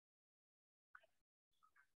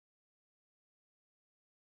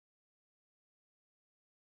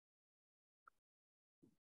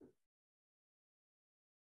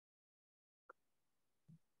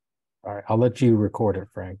All right, I'll let you record it,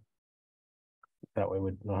 Frank. That way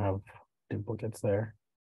we don't have duplicates there.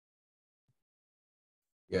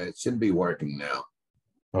 Yeah, it should be working now.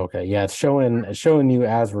 Okay, yeah, it's showing you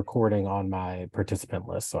as recording on my participant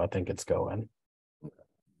list, so I think it's going.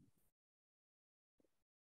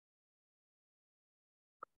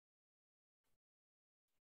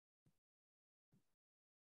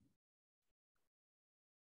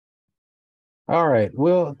 All right,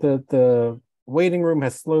 well, the waiting room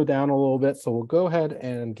has slowed down a little bit, so we'll go ahead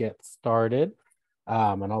and get started.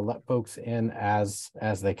 And I'll let folks in as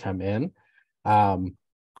they come in.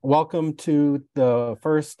 Welcome to the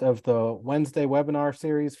first of the Wednesday webinar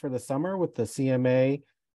series for the summer with the CMA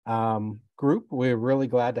group. We're really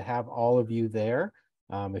glad to have all of you there.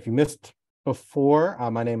 If you missed before,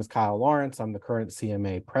 my name is Kyle Lawrence. I'm the current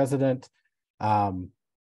CMA president.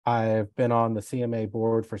 I've been on the CMA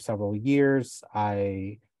board for several years.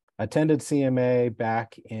 I attended CMA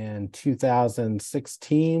back in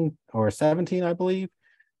 2016 or 17, I believe.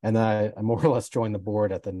 And then I more or less joined the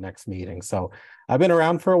board at the next meeting. So I've been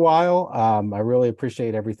around for a while. I really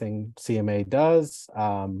appreciate everything CMA does.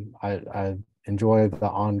 I enjoy the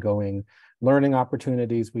ongoing learning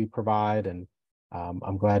opportunities we provide. And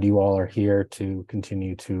I'm glad you all are here to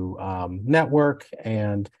continue to network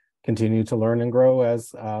and continue to learn and grow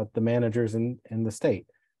as the managers in the state.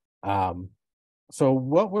 So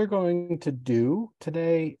what we're going to do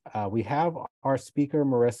today, we have our speaker,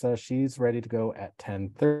 Marissa. She's ready to go at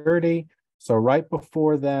 10:30. So right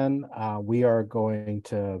before then, we are going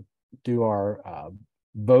to do our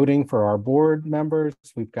voting for our board members.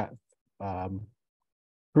 We've got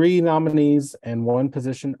 3 nominees and 1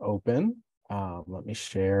 position open. Let me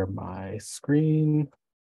share my screen,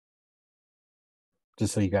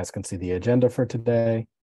 just so you guys can see the agenda for today.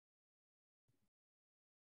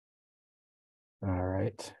 All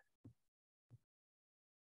right.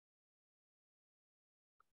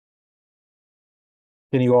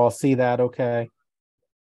 Can you all see that okay?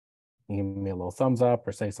 Give me a little thumbs up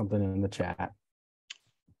or say something in the chat.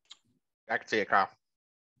 I can see it, Kyle.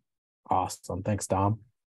 Awesome. Thanks, Dom.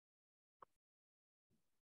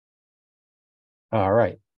 All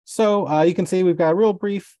right. So you can see we've got a real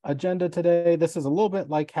brief agenda today. This is a little bit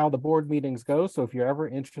like how the board meetings go. So if you're ever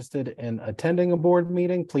interested in attending a board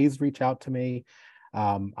meeting, please reach out to me.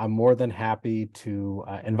 I'm more than happy to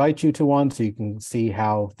invite you to one so you can see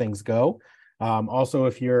how things go. Also,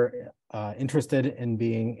 if you're interested in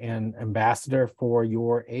being an ambassador for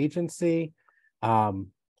your agency,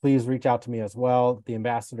 please reach out to me as well. The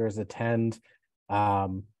ambassadors attend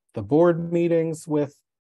the board meetings with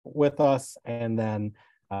us, and then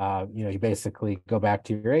you basically go back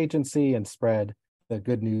to your agency and spread the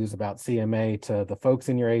good news about CMA to the folks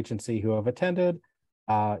in your agency who have attended.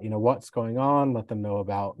 What's going on, let them know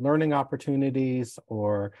about learning opportunities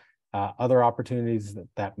or other opportunities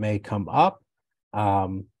that may come up.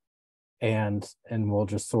 And we'll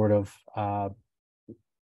just sort of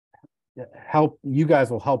help, you guys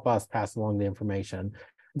will help us pass along the information.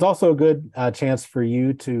 It's also a good chance for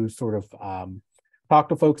you to sort of talk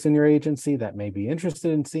to folks in your agency that may be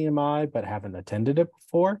interested in CMI but haven't attended it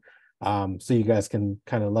before. So you guys can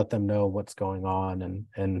kind of let them know what's going on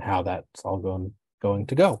and how that's all going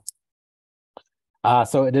to go.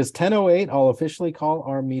 So it is 10:08. I'll officially call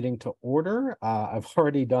our meeting to order. I've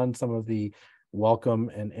already done some of the welcome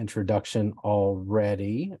and introduction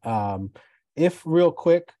already. If real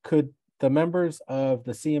quick, could the members of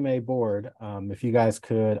the CMA board, if you guys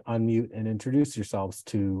could unmute and introduce yourselves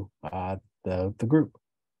to the group.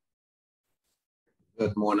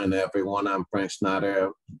 Good morning, everyone. I'm Frank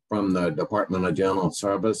Schneider from the Department of General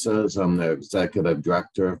Services. I'm the Executive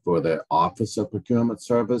Director for the Office of Procurement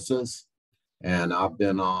Services. And I've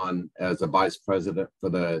been on as a Vice President for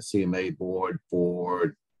the CMA board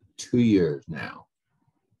for 2 years now.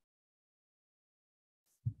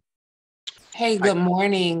 Hey, good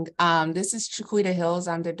morning. This is Chiquita Hills.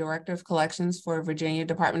 I'm the Director of Collections for Virginia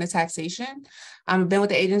Department of Taxation. I've been with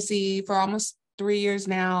the agency for almost 3 years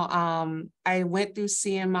now. I went through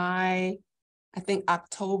CMI, I think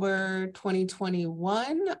October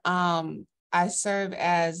 2021. I serve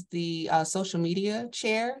as the social media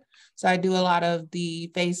chair. So I do a lot of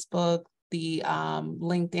the Facebook, the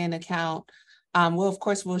LinkedIn account. Of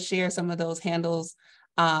course, we'll share some of those handles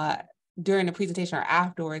during the presentation or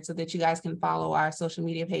afterwards so that you guys can follow our social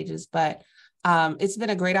media pages. But it's been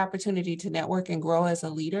a great opportunity to network and grow as a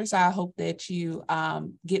leader. So I hope that you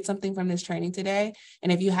get something from this training today.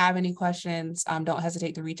 And if you have any questions, don't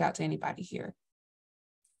hesitate to reach out to anybody here.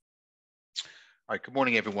 All right, good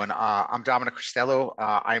morning, everyone. I'm Dominic Costello.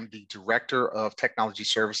 I'm the Director of Technology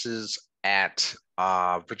Services at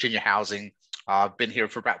Virginia Housing I've been here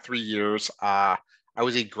for about 3 years. I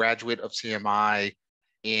was a graduate of CMI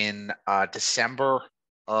in December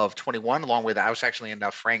of 21, along with, I was actually in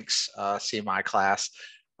Frank's CMI class.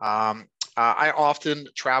 I often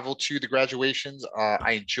travel to the graduations.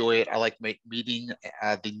 I enjoy it. I like meeting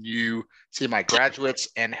the new CMI graduates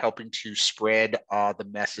and helping to spread the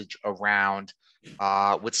message around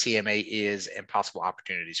what CMA is and possible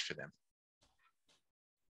opportunities for them.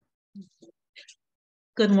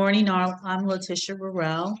 Good morning, all. I'm Letitia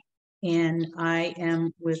Burrell, and I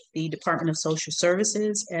am with the Department of Social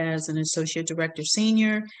Services as an Associate Director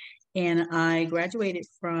Senior, and I graduated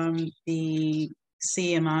from the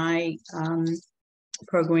CMI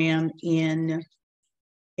program in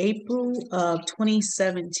April of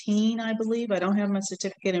 2017, I believe. I don't have my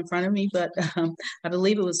certificate in front of me, but I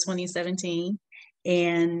believe it was 2017.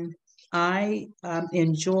 And I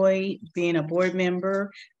enjoy being a board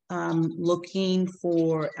member, looking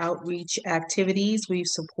for outreach activities. We've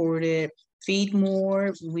supported Feed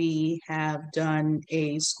More. We have done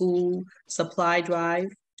a school supply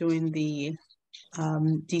drive during the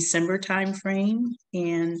December timeframe,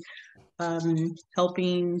 and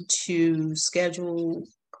helping to schedule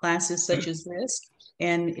classes such as this.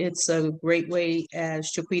 And it's a great way, as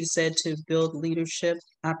Chiquita said, to build leadership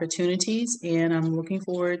opportunities. And I'm looking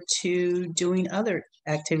forward to doing other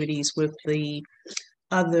activities with the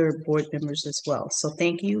other board members as well. So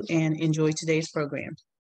thank you and enjoy today's program.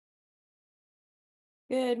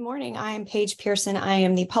 Good morning. I am Paige Pearson. I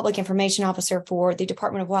am the Public Information Officer for the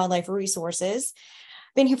Department of Wildlife Resources.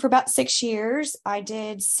 Been here for about 6 years. I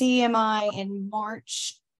did CMI in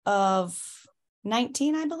March of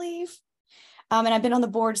 19, I believe. And I've been on the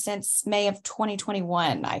board since May of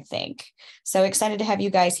 2021, I think. So excited to have you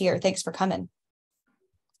guys here. Thanks for coming.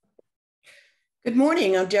 Good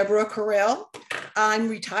morning. I'm Deborah Carell. I'm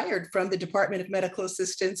retired from the Department of Medical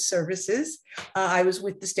Assistance Services. I was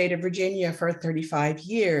with the state of Virginia for 35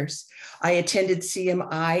 years. I attended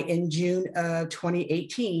CMI in June of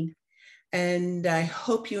 2018. And I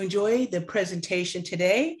hope you enjoy the presentation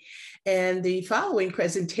today and the following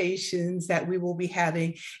presentations that we will be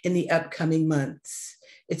having in the upcoming months.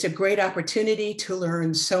 It's a great opportunity to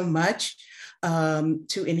learn so much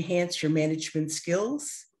to enhance your management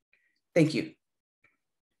skills. Thank you.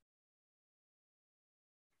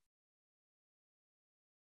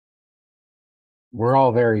 We're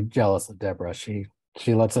all very jealous of Deborah. She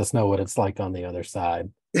lets us know what it's like on the other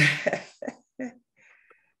side.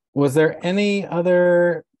 Was there any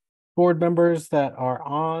other board members that are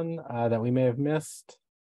on that we may have missed?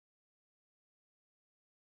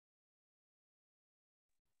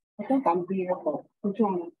 I think I'm here, but I'm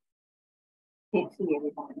trying to can't see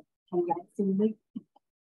everybody. Can you guys see me?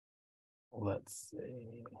 Let's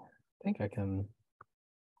see. I think I can.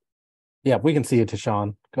 Yeah, we can see you,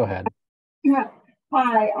 Tashawn. Go ahead. Yeah.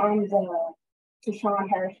 Hi, I'm the Tashawn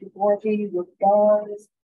Harris-Borgi with DARS.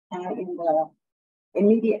 I am the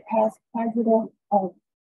immediate past president of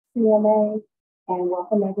CMA, and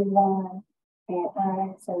welcome everyone. And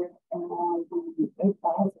I serve on the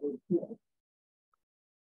advisory committee.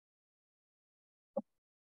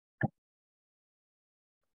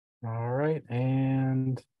 All right,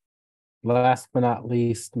 and last but not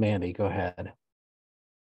least, Mandy, go ahead.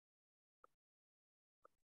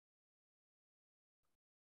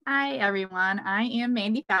 Hi, everyone. I am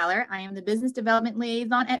Mandy Fowler. I am the Business Development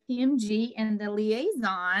Liaison at PMG and the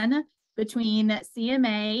liaison between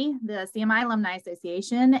CMA, the CMI Alumni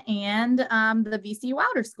Association, and the VC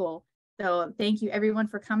Wilder School. So thank you, everyone,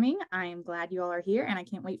 for coming. I am glad you all are here, and I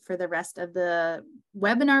can't wait for the rest of the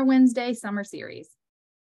Webinar Wednesday summer series.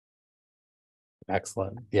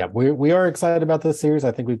 Excellent. Yeah, we are excited about this series.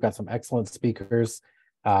 I think we've got some excellent speakers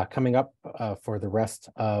coming up for the rest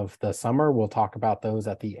of the summer. We'll talk about those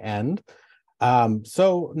at the end.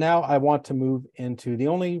 So now I want to move into the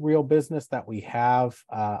only real business that we have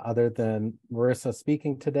other than Marissa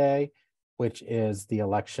speaking today, which is the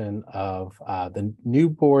election of the new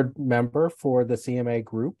board member for the CMA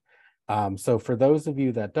group. So for those of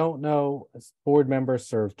you that don't know, board members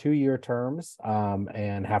serve 2-year terms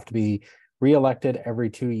and have to be reelected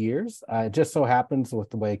every 2 years. It just so happens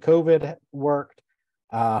with the way COVID worked,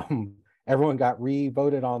 everyone got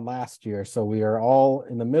re-voted on last year. So we are all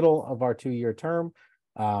in the middle of our 2-year term,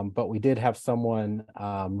 but we did have someone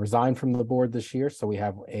resign from the board this year. So we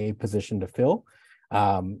have a position to fill.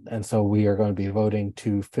 And so we are going to be voting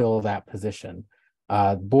to fill that position.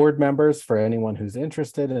 Board members, for anyone who's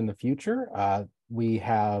interested in the future, we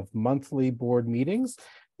have monthly board meetings,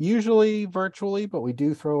 usually virtually, but we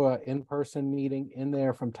do throw an in-person meeting in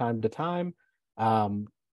there from time to time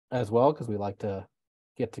as well, because we like to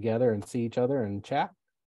get together and see each other and chat.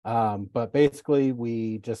 But basically,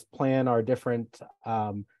 we just plan our different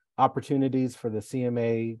opportunities for the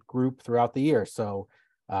CMA group throughout the year. So,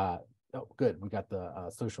 oh, good, we got the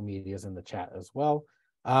social medias in the chat as well.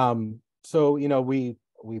 So, you know, we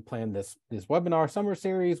plan this webinar summer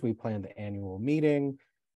series. We plan the annual meeting.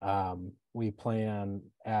 We plan,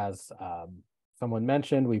 as someone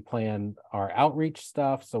mentioned, we plan our outreach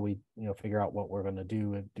stuff. So we, you know, figure out what we're going to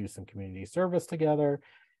do and do some community service together.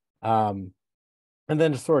 And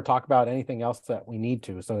then just sort of talk about anything else that we need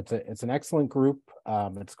to. So it's an excellent group.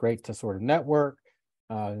 It's great to sort of network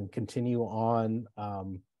and continue on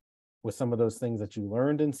with some of those things that you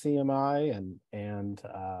learned in CMI, and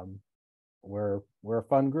we're a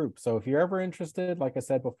fun group. So if you're ever interested, like I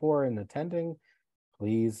said before, in attending,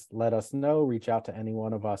 please let us know. Reach out to any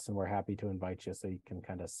one of us, and we're happy to invite you so you can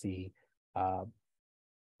kind of see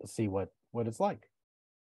what it's like.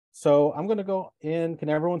 So I'm going to go in. Can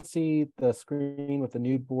everyone see the screen with the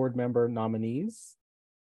new board member nominees?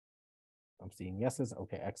 I'm seeing yeses.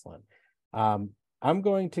 Okay, excellent. I'm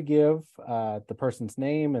going to give the person's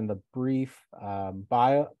name and the brief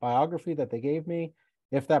biography that they gave me.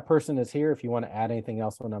 If that person is here, if you want to add anything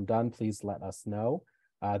else when I'm done, please let us know.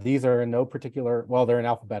 These are in no particular, well, they're in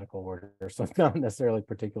alphabetical order, so it's not necessarily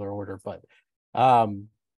particular order, but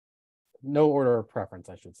no order of preference,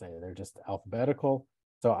 I should say. They're just alphabetical.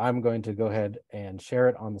 So I'm going to go ahead and share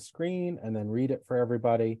it on the screen and then read it for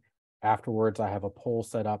everybody. Afterwards, I have a poll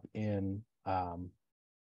set up in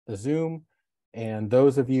the Zoom. And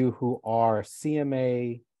those of you who are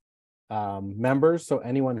CMA members, so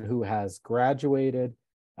anyone who has graduated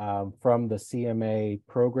from the CMA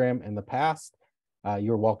program in the past,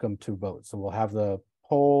 you're welcome to vote. So we'll have the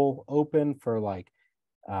poll open for like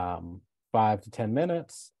 5 to 10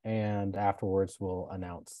 minutes, and afterwards we'll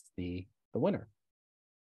announce the winner.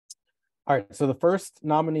 All right, so the first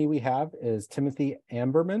nominee we have is Timothy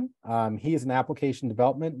Amberman. He is an application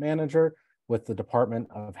development manager with the Department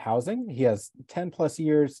of Housing. He has 10 plus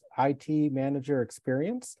years IT manager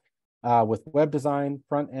experience with web design,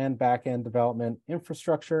 front end, back end development,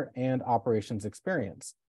 infrastructure, and operations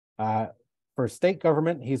experience. For state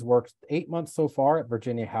government, he's worked 8 months so far at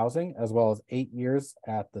Virginia Housing, as well as 8 years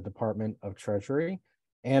at the Department of Treasury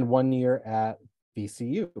and 1 year at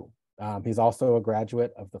VCU. He's also a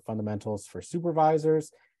graduate of the Fundamentals for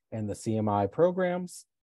Supervisors and the CMI programs.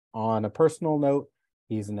 On a personal note,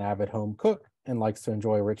 he's an avid home cook and likes to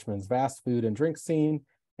enjoy Richmond's vast food and drink scene.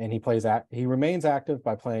 And he remains active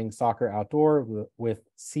by playing soccer outdoor with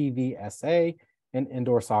CVSA and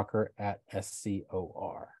indoor soccer at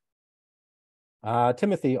SCOR.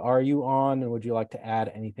 Timothy, are you on, and would you like to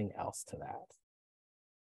add anything else to that?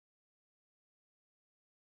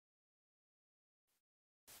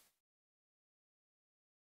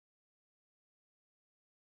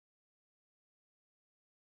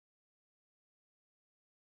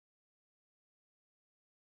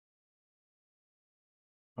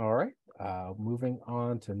 All right, moving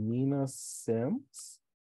on to Nina Sims.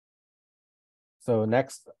 So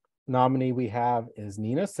next nominee we have is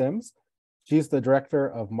Nina Sims. She's the Director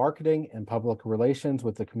of Marketing and Public Relations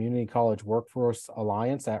with the Community College Workforce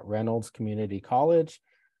Alliance at Reynolds Community College.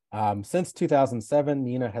 Since 2007,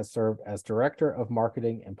 Nina has served as Director of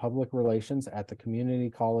Marketing and Public Relations at the Community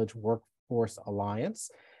College Workforce Alliance,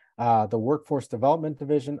 the Workforce Development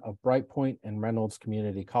Division of Brightpoint and Reynolds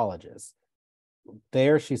Community Colleges.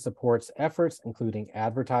 There, she supports efforts including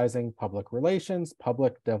advertising, public relations,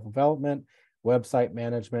 public development, website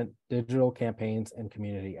management, digital campaigns, and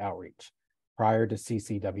community outreach. Prior to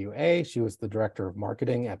CCWA, she was the Director of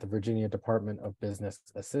Marketing at the Virginia Department of Business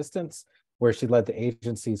Assistance, where she led the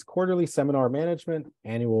agency's quarterly seminar management,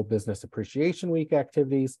 annual Business Appreciation Week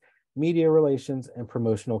activities, media relations, and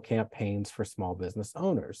promotional campaigns for small business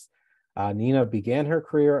owners. Nina began her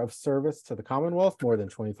career of service to the Commonwealth more than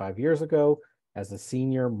 25 years ago as a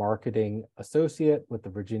senior marketing associate with the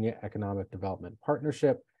Virginia Economic Development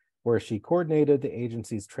Partnership, where she coordinated the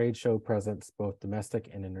agency's trade show presence, both domestic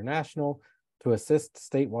and international, to assist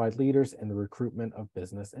statewide leaders in the recruitment of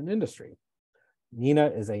business and industry. Nina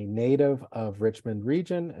is a native of Richmond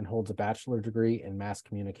region and holds a bachelor's degree in mass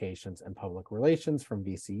communications and public relations from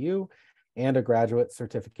VCU and a graduate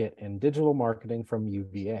certificate in digital marketing from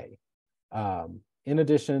UVA. In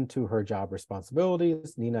addition to her job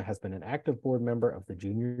responsibilities, Nina has been an active board member of the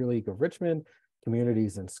Junior League of Richmond,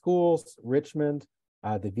 Communities and Schools, Richmond,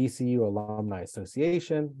 the VCU Alumni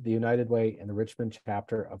Association, the United Way, and the Richmond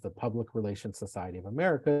chapter of the Public Relations Society of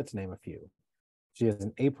America, to name a few. She is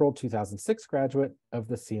an April 2006 graduate of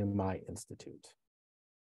the CMI Institute.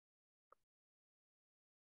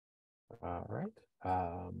 All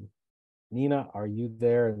right. Nina, are you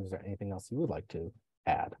there? And is there anything else you would like to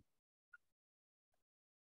add.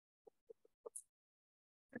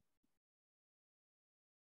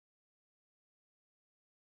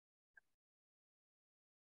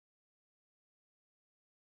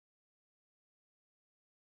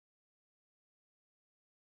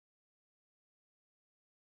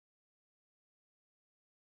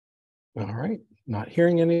 All right, not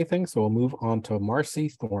hearing anything, so we'll move on to Marcy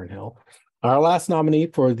Thornhill. Our last nominee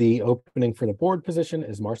for the opening for the board position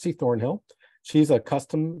is Marcy Thornhill. She's a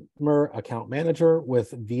customer account manager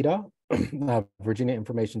with VITA, Virginia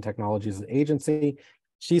Information Technologies Agency.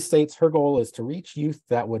 She states her goal is to reach youth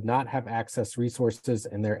that would not have access resources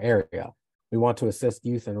in their area. We want to assist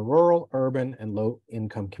youth in rural, urban, and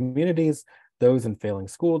low-income communities, those in failing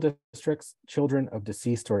school districts, children of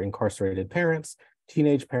deceased or incarcerated parents,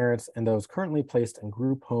 teenage parents, and those currently placed in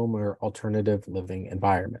group home or alternative living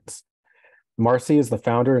environments. Marcy is the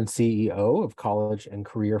founder and CEO of College and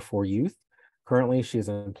Career for Youth. Currently, she is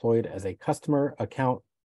employed as a customer account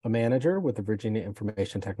manager with the Virginia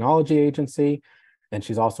Information Technology Agency, and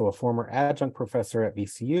she's also a former adjunct professor at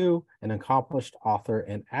VCU, an accomplished author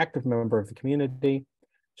and active member of the community.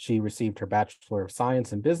 She received her Bachelor of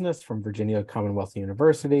Science in Business from Virginia Commonwealth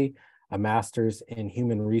University, a master's in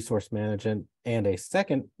human resource management, and a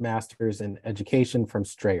second master's in education from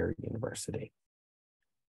Strayer University.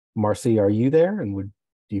 Marcy, are you there? And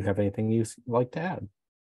do you have anything you'd like to add?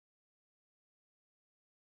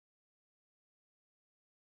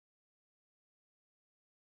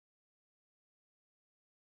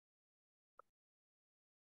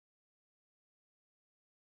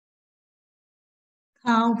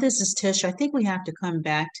 Kyle, this is Tish. I think we have to come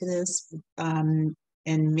back to this and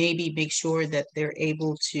maybe make sure that they're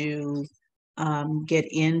able to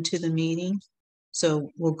get into the meeting. So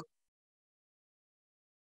we'll.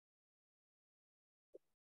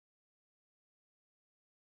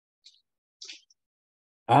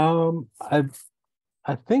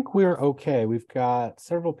 I think we're okay. We've got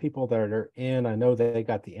several people that are in. I know they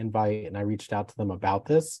got the invite, and I reached out to them about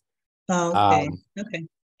this. Oh, okay. Okay.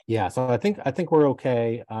 Yeah, so I think we're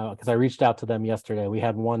okay because I reached out to them yesterday. We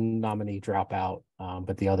had one nominee drop out,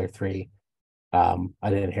 but the other three, I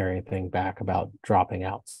didn't hear anything back about dropping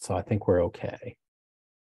out. So I think we're okay.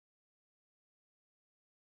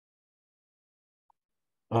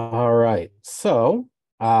 All right. So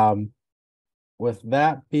with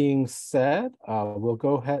that being said, we'll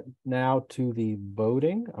go ahead now to the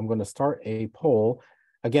voting. I'm going to start a poll.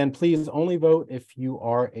 Again, please only vote if you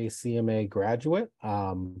are a CMA graduate.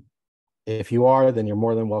 If you are, then you're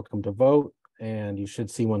more than welcome to vote, and you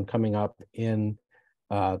should see one coming up in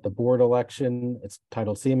the board election. It's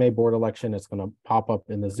titled CMA board election. It's going to pop up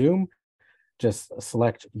in the Zoom. Just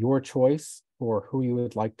select your choice for who you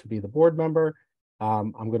would like to be the board member.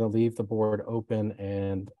 I'm going to leave the board open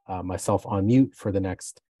and myself on mute for the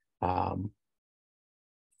next 5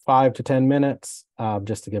 to 10 minutes,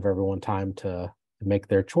 just to give everyone time to make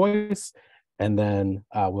their choice. And then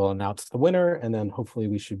we'll announce the winner, and then hopefully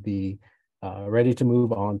we should be ready to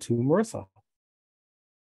move on to Marissa.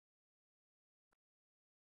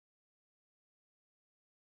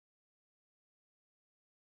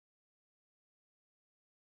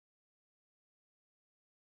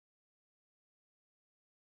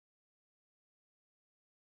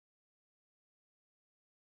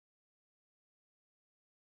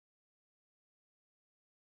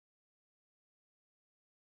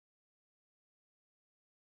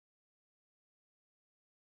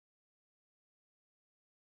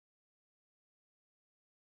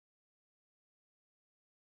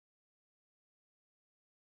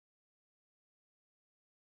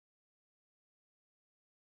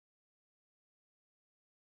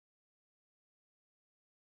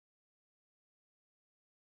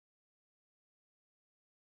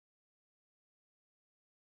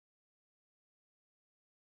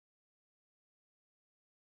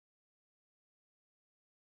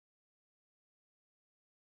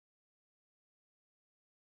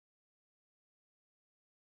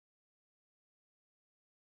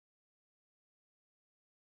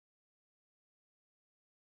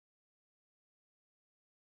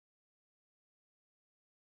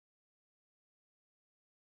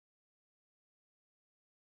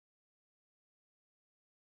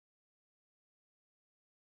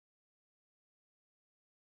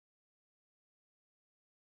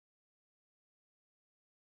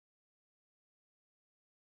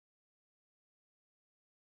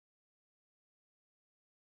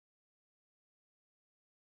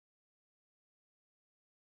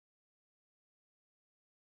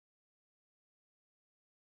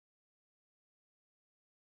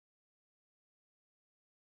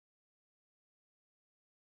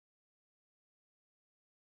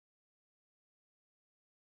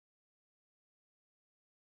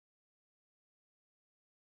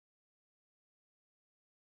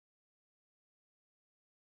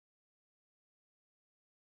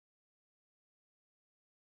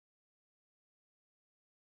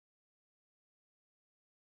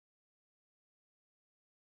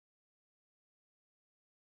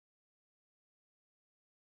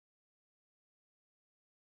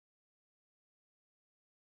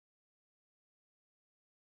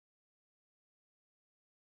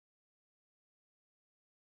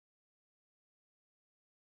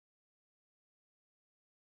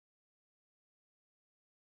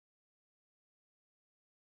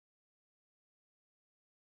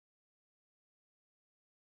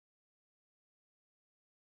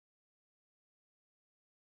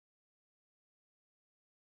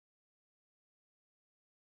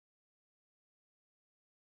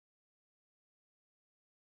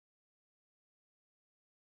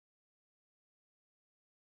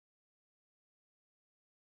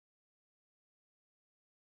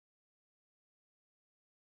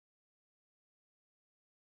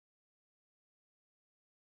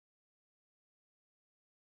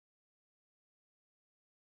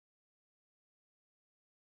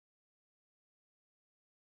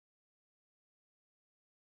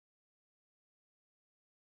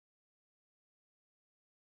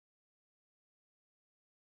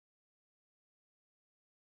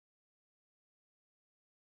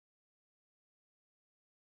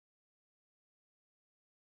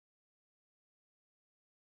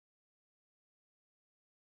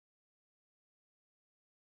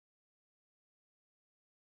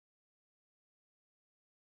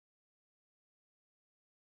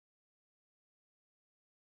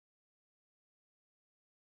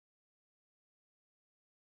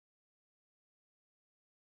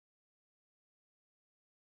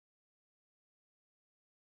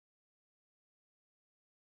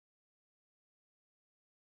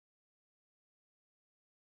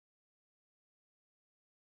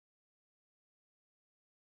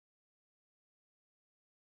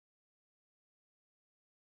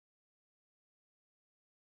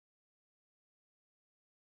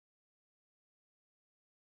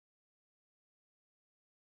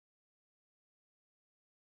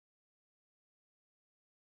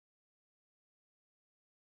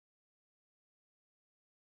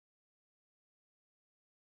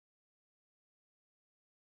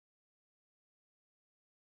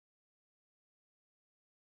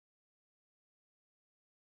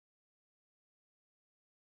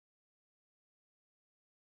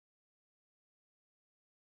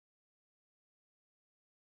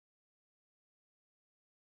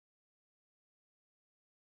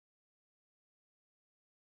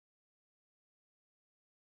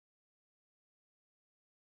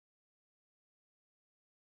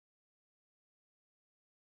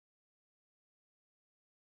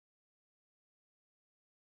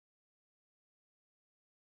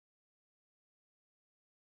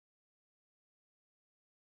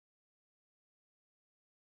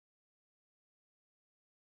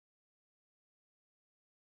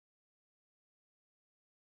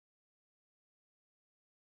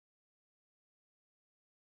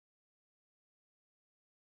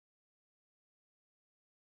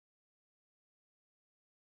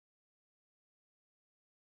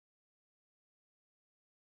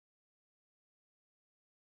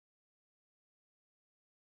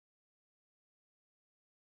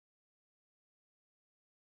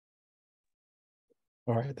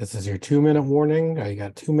 All right, this is your 2-minute warning. You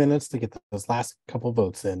got 2 minutes to get those last couple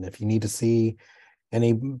votes in. If you need to see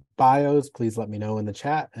any bios, please let me know in the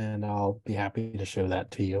chat and I'll be happy to show that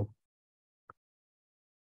to you.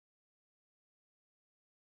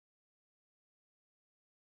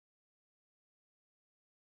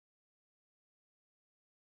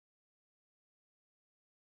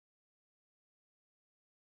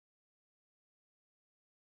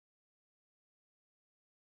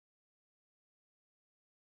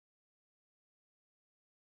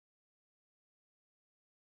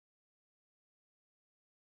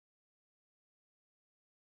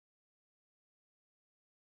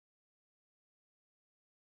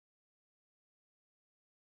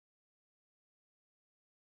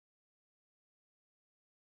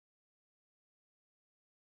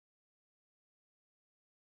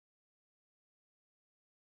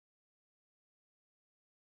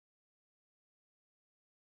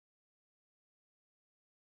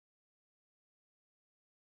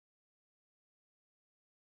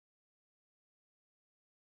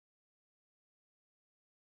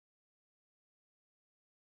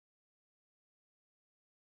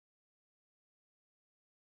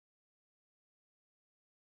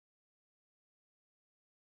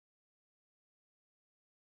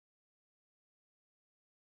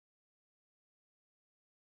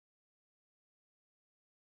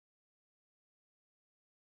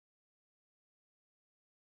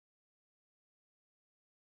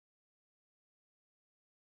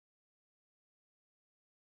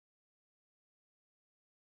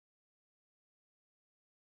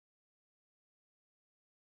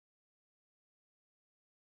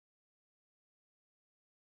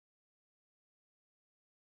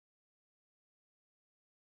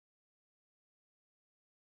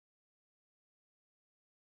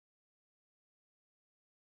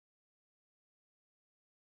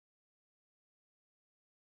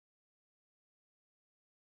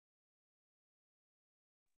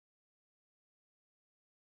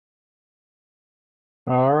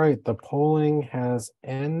 All right, the polling has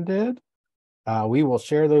ended. We will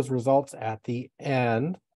share those results at the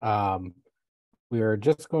end. We are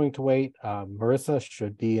just going to wait. Marissa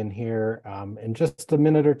should be in here in just a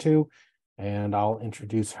minute or two, and I'll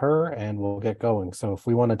introduce her and we'll get going. So if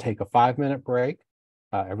we want to take a 5-minute break,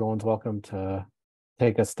 everyone's welcome to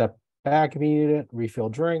take a step back if you need it, refill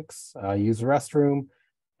drinks, use the restroom.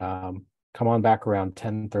 Come on back around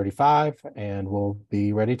 10:35 and we'll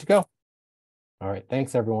be ready to go. All right,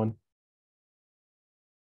 thanks everyone.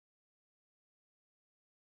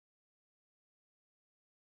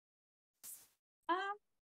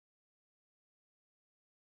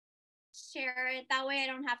 Share it that way I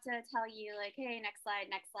don't have to tell you like, hey, next slide.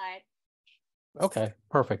 Okay,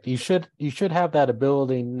 perfect. You should have that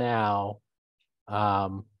ability now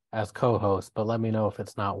as co-host, but let me know if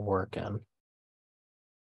it's not working.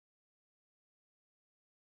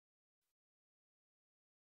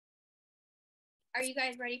 Are you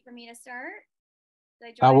guys ready for me to start?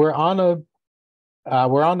 We're on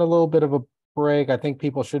a little bit of a break. I think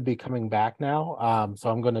people should be coming back now.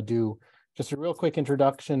 So I'm going to do just a real quick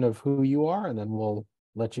introduction of who you are, and then we'll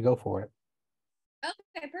let you go for it.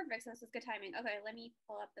 Okay, perfect. So this is good timing. Okay, let me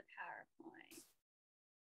pull up the PowerPoint.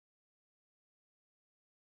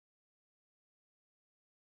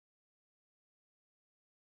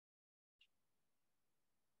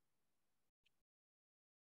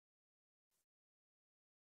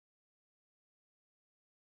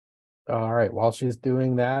 All right, while she's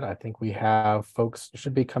doing that, I think we have folks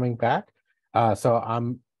should be coming back. So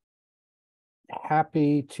I'm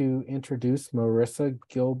happy to introduce Marissa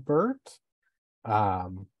Gilbert.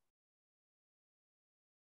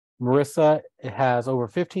 Marissa has over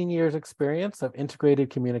 15 years experience of integrated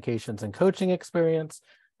communications and coaching experience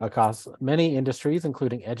across many industries,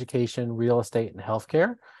 including education, real estate, and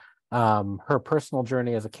healthcare. Her personal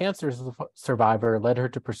journey as a cancer survivor led her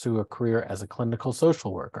to pursue a career as a clinical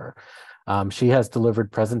social worker. She has delivered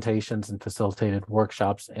presentations and facilitated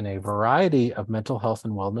workshops in a variety of mental health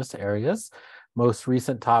and wellness areas. Most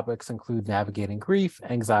recent topics include navigating grief,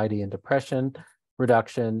 anxiety, and depression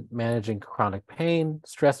reduction, managing chronic pain,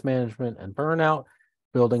 stress management, and burnout,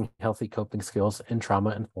 building healthy coping skills, and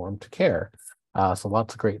trauma-informed care. So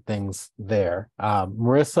lots of great things there.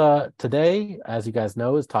 Marissa today, as you guys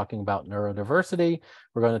know, is talking about neurodiversity.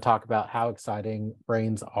 We're going to talk about how exciting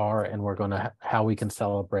brains are, and we're going to how we can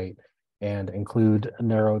celebrate and include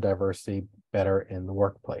neurodiversity better in the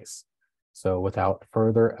workplace. So without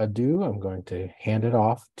further ado, I'm going to hand it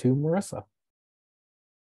off to Marissa.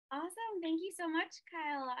 Awesome. Thank you so much,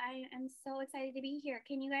 Kyle. I am so excited to be here.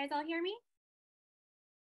 Can you guys all hear me?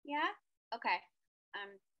 Yeah? Okay. I'm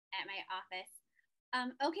at my office.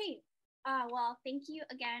 Okay. Well, thank you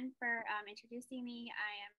again for introducing me.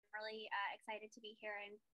 I am really excited to be here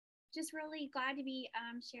and just really glad to be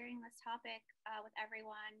sharing this topic with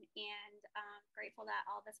everyone, and grateful that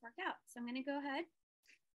all this worked out. So I'm going to go ahead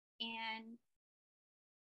and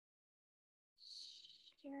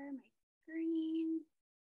share my screen.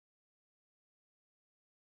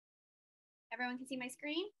 Everyone can see my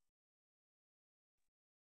screen?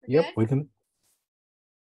 Yep, we can.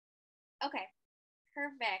 Okay,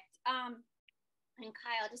 perfect. And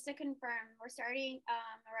Kyle, just to confirm, we're starting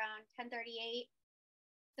around 10:38.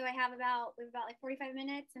 So we have about like 45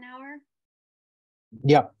 minutes, an hour.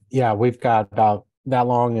 Yep. Yeah, we've got about that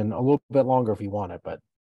long and a little bit longer if you want it, but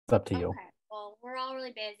it's up to you. Okay. Well, we're all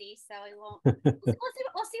really busy, so we won't. we'll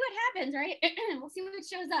see what happens, right? We'll see what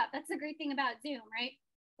shows up. That's the great thing about Zoom, right?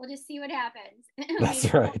 We'll just see what happens. That's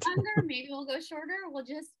maybe right. We'll longer, maybe we'll go shorter.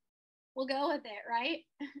 We'll go with it, right?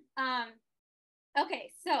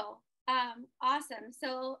 Okay. So awesome.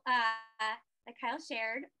 So like Kyle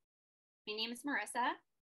shared, my name is Marissa,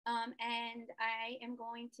 and I am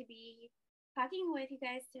going to be talking with you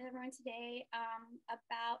guys, to everyone today,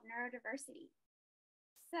 about neurodiversity.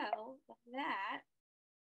 So with that,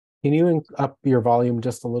 Can you up your volume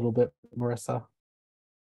just a little bit, Marissa?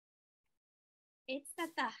 it's at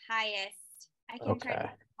the highest. I can try to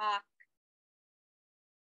talk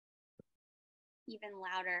even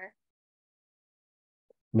louder.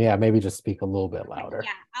 Yeah, maybe just speak a little bit louder.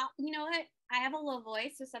 Yeah, you know what? I have a low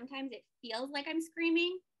voice, so sometimes it feels like I'm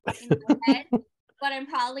screaming in my head, but I'm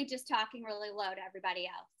probably just talking really low to everybody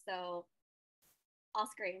else. So I'll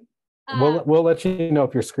scream. We'll let you know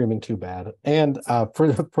if you're screaming too bad. And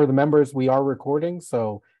for the members, we are recording,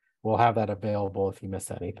 so we'll have that available if you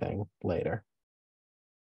miss anything later.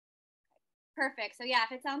 Perfect. So yeah,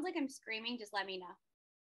 if it sounds like I'm screaming, just let me know.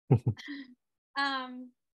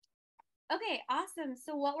 Okay, awesome.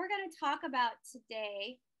 So what we're going to talk about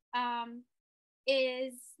today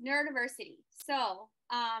is neurodiversity. So,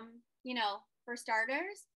 you know, for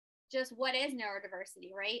starters, just what is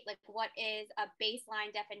neurodiversity, right? Like, what is a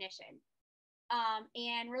baseline definition?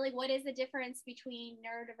 And really, what is the difference between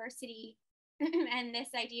neurodiversity and this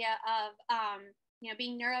idea of, you know,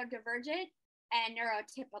 being neurodivergent and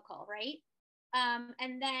neurotypical, right?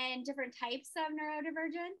 And then different types of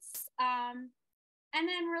neurodivergence. And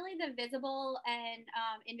then really the visible and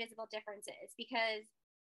invisible differences, because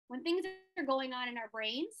when things are going on in our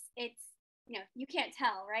brains, it's, you know, you can't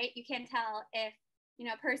tell, right? You can't tell if, you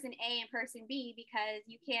know, person A and person B, because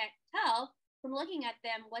you can't tell from looking at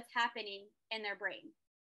them what's happening in their brain.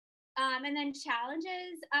 And then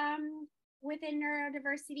challenges within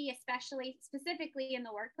neurodiversity, especially specifically in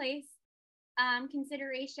the workplace,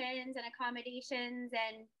 considerations and accommodations,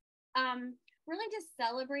 and really just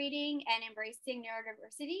celebrating and embracing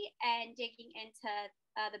neurodiversity and digging into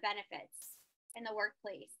the benefits in the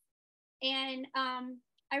workplace. And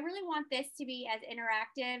I really want this to be as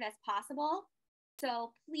interactive as possible.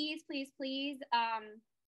 So please, please, please,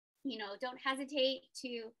 you know, don't hesitate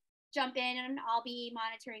to jump in, and I'll be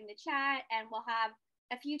monitoring the chat, and we'll have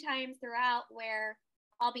a few times throughout where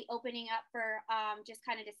I'll be opening up for just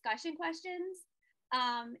kind of discussion questions.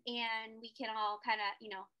 And we can all kind of, you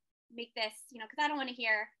know, make this, you know, because I don't want to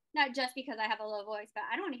hear, not just because I have a low voice, but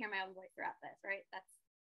I don't want to hear my own voice throughout this, right? That's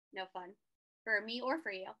no fun for me or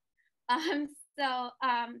for you.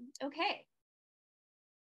 Okay.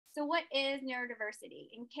 So what is neurodiversity?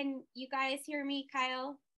 And can you guys hear me,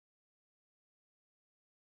 Kyle?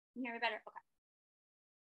 Can you hear me better? Okay.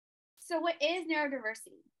 So what is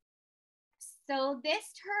neurodiversity? So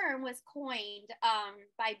this term was coined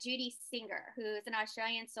by Judy Singer, who is an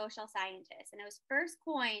Australian social scientist, and it was first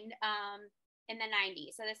coined in the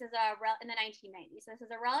 90s. So this is in the 1990s. So this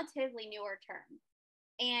is a relatively newer term.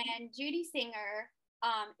 And Judy Singer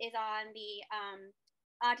is on the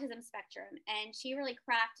autism spectrum, and she really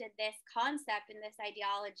crafted this concept and this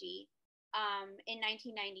ideology in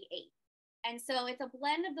 1998. And so it's a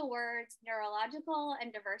blend of the words neurological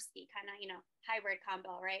and diversity, kind of, you know, hybrid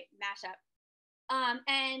combo, right? Mashup.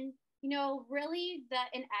 And, you know, really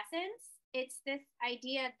in essence, it's this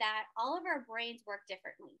idea that all of our brains work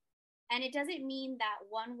differently. And it doesn't mean that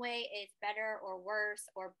one way is better or worse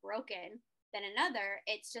or broken than another.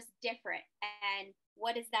 It's just different. And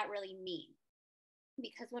what does that really mean?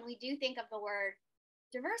 Because when we do think of the word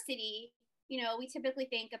diversity, you know, we typically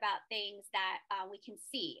think about things that we can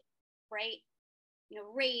see, right? You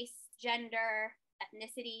know, race, gender,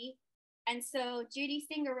 ethnicity. And so Judy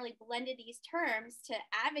Singer really blended these terms to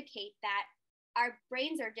advocate that our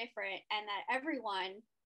brains are different and that everyone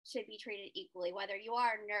should be treated equally, whether you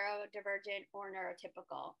are neurodivergent or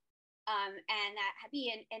neurotypical. and that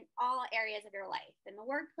be in all areas of your life, in the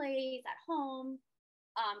workplace, at home,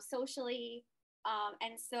 socially.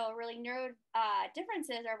 And so really neuro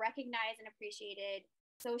differences are recognized and appreciated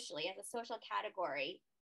socially as a social category,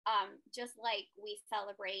 just like we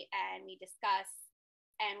celebrate and we discuss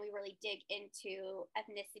and we really dig into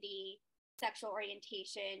ethnicity, sexual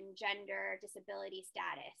orientation, gender, disability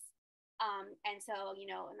status. And so, you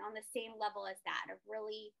know, and on the same level as that, of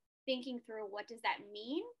really thinking through what does that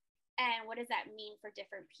mean and what does that mean for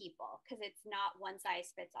different people, because it's not one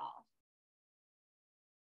size fits all.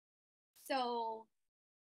 So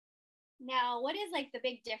now, what is like the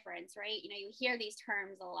big difference, right? You know, you hear these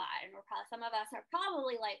terms a lot, and we're probably, some of us are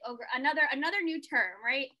probably like, oh, another new term,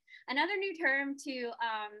 right? Another new term to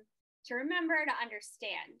remember, to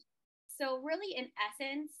understand. So really, in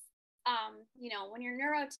essence, you know, when you're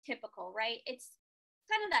neurotypical, right? It's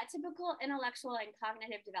kind of that typical intellectual and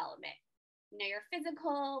cognitive development. You know, your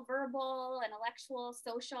physical, verbal, intellectual,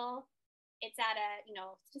 social. It's at a, you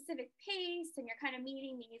know, specific pace, and you're kind of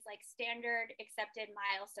meeting these like standard accepted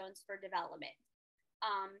milestones for development.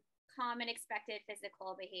 Common expected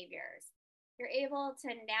physical behaviors. You're able to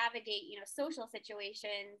navigate, you know, social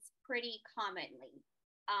situations pretty commonly.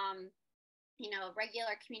 You know,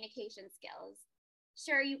 regular communication skills.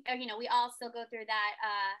 Sure, you know, we also go through that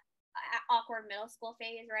awkward middle school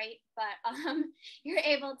phase, right? But you're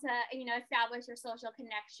able to, you know, establish your social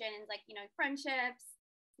connections, like, you know, friendships,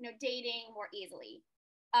 you know, dating more easily.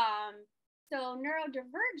 So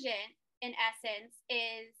neurodivergent, in essence,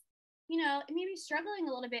 is, you know, maybe struggling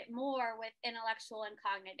a little bit more with intellectual and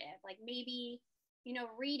cognitive, like maybe, you know,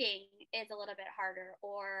 reading is a little bit harder,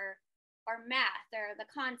 or math, or the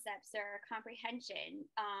concepts, or comprehension.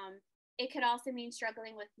 It could also mean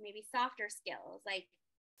struggling with maybe softer skills like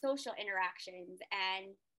social interactions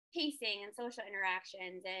and pacing and social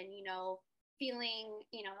interactions, and, you know, feeling,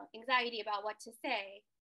 you know, anxiety about what to say.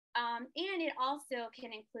 And it also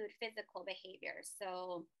can include physical behaviors.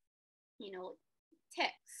 So, you know,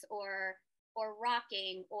 tics, or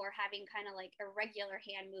rocking, or having kind of like irregular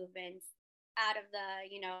hand movements out of the,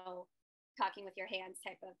 you know, talking with your hands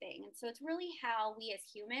type of thing. And so it's really how we as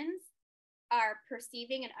humans are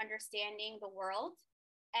perceiving and understanding the world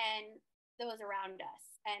and those around us,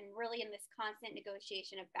 and really in this constant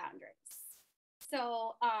negotiation of boundaries.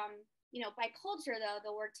 So, you know, by culture though,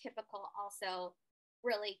 the word typical also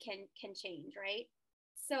really can change, right?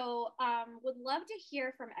 So would love to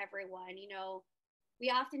hear from everyone. You know, we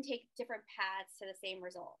often take different paths to the same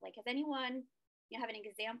result. Like, has anyone, you know, have an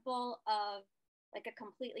example of like a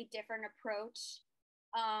completely different approach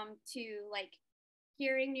to like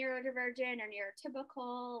hearing neurodivergent or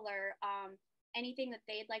neurotypical, or anything that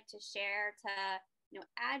they'd like to share to, you know,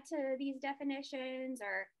 add to these definitions,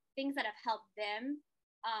 or things that have helped them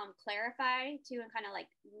clarify too, and kind of like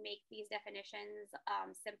make these definitions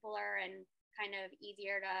simpler and kind of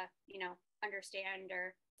easier to, you know, understand,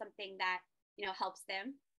 or something that, you know, helps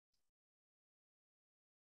them.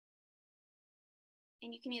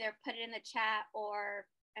 And you can either put it in the chat, or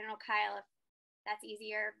I don't know, Kyle, if that's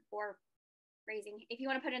easier, or raising, if you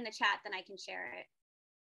want to put it in the chat, then I can share it.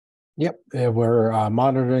 Yep, we're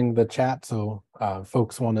monitoring the chat, so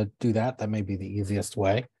folks want to do that, that may be the easiest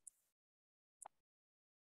way.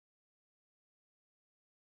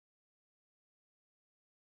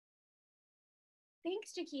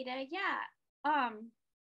 Thanks, Chiquita. Yeah.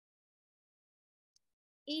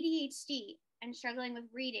 ADHD and struggling with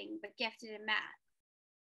reading, but gifted in math,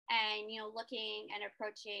 and, you know, looking and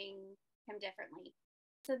approaching him differently.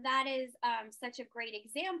 So that is such a great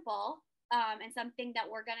example, and something that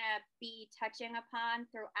we're gonna be touching upon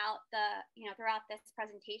throughout the, you know, throughout this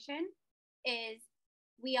presentation. Is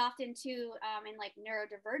we often too, in like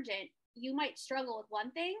neurodivergent, you might struggle with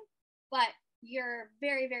one thing, but you're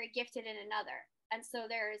very, very gifted in another. And so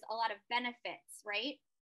there's a lot of benefits, right?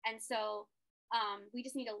 And so we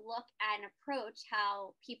just need to look at and approach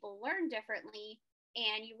how people learn differently,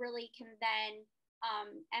 and you really can then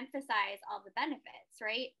emphasize all the benefits,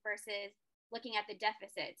 right? Versus looking at the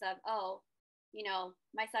deficits of, oh, you know,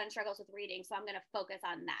 my son struggles with reading, so I'm going to focus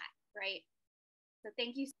on that, right? So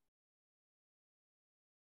thank you.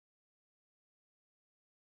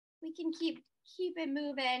 We can keep it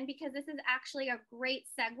moving, because this is actually a great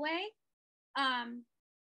segue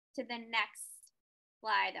to the next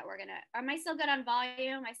slide that we're gonna. Am I still good on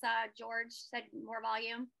volume? I saw George said more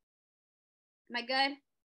volume. Am I good?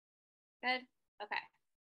 Good? Okay.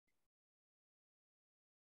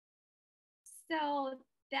 So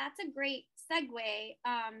that's a great segue,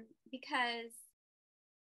 because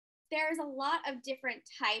there's a lot of different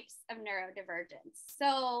types of neurodivergence.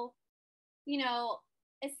 So, you know,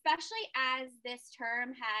 especially as this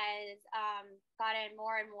term has gotten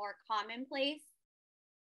more and more commonplace.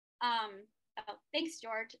 Oh, thanks,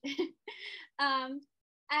 George.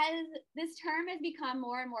 As this term has become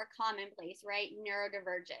more and more commonplace, right?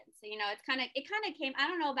 Neurodivergent. So, it kind of came, I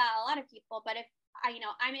don't know about a lot of people, but if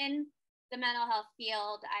I'm in the mental health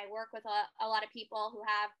field, I work with a lot of people who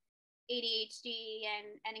have ADHD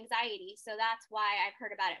and anxiety. So that's why I've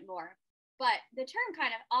heard about it more. But the term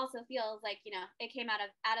kind of also feels like, it came out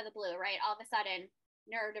of the blue, right? All of a sudden,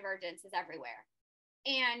 neurodivergence is everywhere.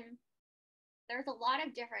 And there's a lot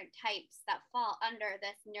of different types that fall under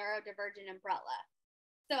this neurodivergent umbrella.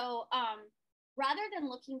 So rather than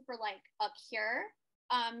looking for like a cure,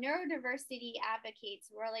 neurodiversity advocates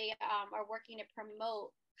really are working to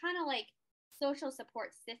promote kind of like social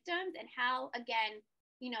support systems and how, again,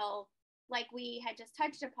 like we had just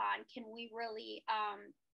touched upon, can we really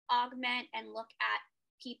augment and look at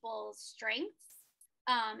people's strengths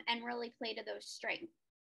and really play to those strengths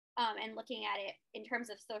and looking at it in terms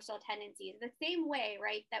of social tendencies, the same way,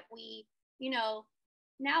 right, that we,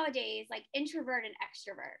 nowadays, like introvert and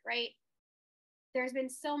extrovert, right? There's been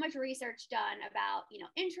so much research done about,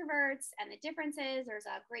 introverts and the differences. There's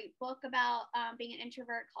a great book about being an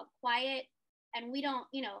introvert called Quiet. And we don't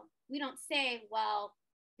say, well,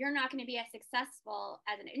 you're not going to be as successful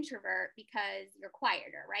as an introvert because you're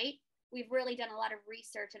quieter, right? We've really done a lot of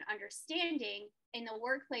research and understanding in the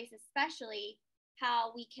workplace, especially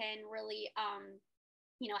how we can really,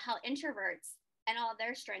 how introverts and all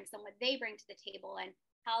their strengths and what they bring to the table and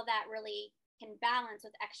how that really can balance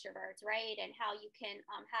with extroverts, right? And how you can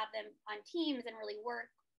have them on teams and really work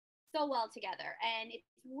so well together. And it's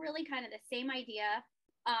really kind of the same idea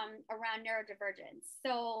around neurodivergence.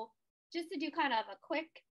 So just to do kind of a quick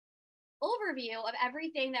overview of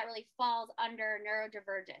everything that really falls under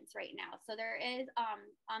neurodivergence right now. So there is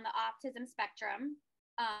on the autism spectrum,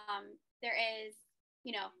 there is,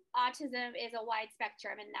 autism is a wide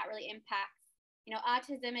spectrum and that really impacts,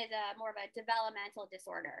 autism is more of a developmental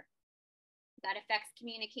disorder that affects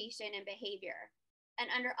communication and behavior.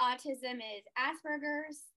 And under autism is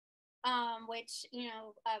Asperger's, which,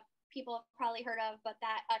 people have probably heard of, but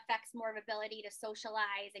that affects more of ability to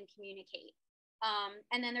socialize and communicate.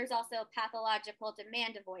 And then there's also pathological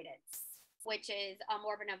demand avoidance, which is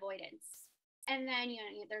more of an avoidance. And then,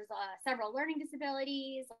 there's several learning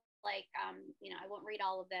disabilities, like, I won't read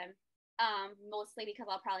all of them, mostly because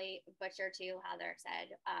I'll probably butcher too how they're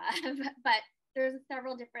said. But there's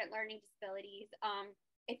several different learning disabilities.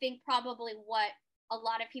 I think probably what a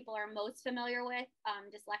lot of people are most familiar with,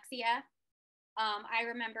 dyslexia. I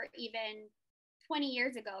remember even 20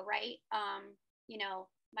 years ago, right?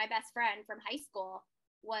 My best friend from high school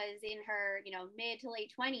was in her, mid to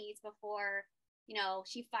late 20s before,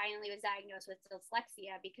 she finally was diagnosed with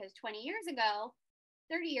dyslexia, because 20 years ago,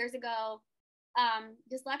 30 years ago,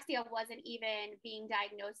 dyslexia wasn't even being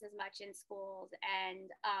diagnosed as much in schools. And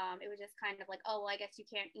it was just kind of like, oh, well, I guess you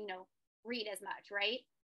can't, read as much, right?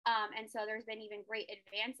 And so there's been even great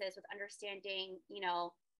advances with understanding,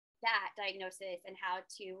 that diagnosis and how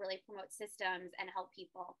to really promote systems and help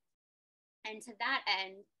people. And to that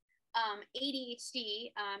end,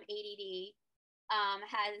 ADHD, ADD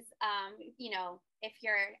has, if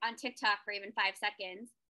you're on TikTok for even 5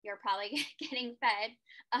 seconds, you're probably getting fed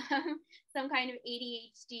some kind of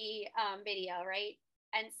ADHD video, right?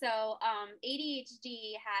 And so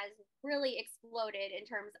ADHD has really exploded in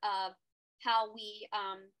terms of how we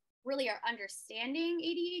really are understanding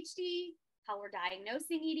ADHD, how we're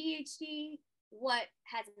diagnosing ADHD, what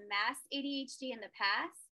has masked ADHD in the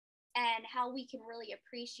past, and how we can really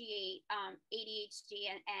appreciate ADHD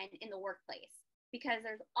and in the workplace, because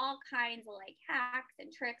there's all kinds of like hacks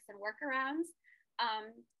and tricks and workarounds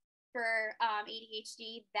for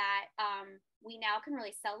ADHD that we now can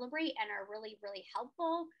really celebrate and are really, really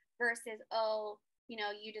helpful versus, oh,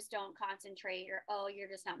 you just don't concentrate, or, oh, you're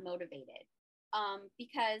just not motivated.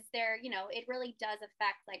 Because it really does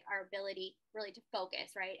affect like our ability really to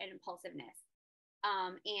focus, right? And impulsiveness.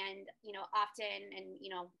 And, often, and,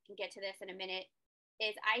 can get to this in a minute,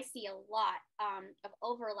 is I see a lot of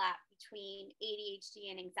overlap between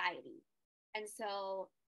ADHD and anxiety. And so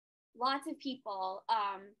lots of people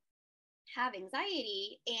have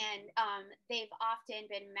anxiety, and they've often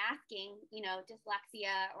been masking,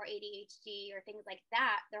 dyslexia or ADHD or things like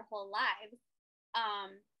that their whole lives.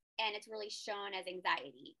 And it's really shown as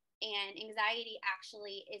anxiety. And anxiety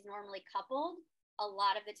actually is normally coupled a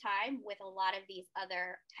lot of the time with a lot of these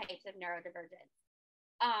other types of neurodivergence.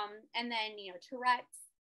 And then,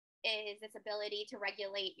 Tourette's is this ability to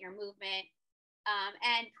regulate your movement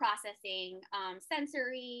and processing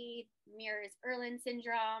sensory, Mears-Erlin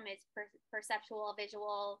syndrome is perceptual,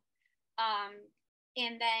 visual.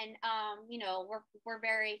 And then, you know, we're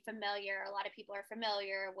very familiar, a lot of people are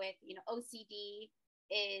familiar with, you know, OCD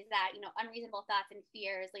is that, you know, unreasonable thoughts and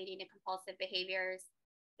fears leading to compulsive behaviors.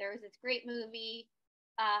 There was this great movie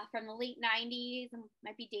from the late 90s, I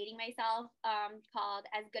might be dating myself, called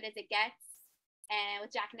As Good as It Gets. And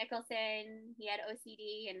with Jack Nicholson, he had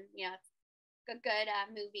OCD, and, you know, it's a good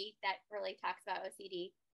movie that really talks about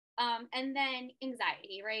OCD. And then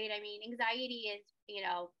anxiety, right? I mean, anxiety is, you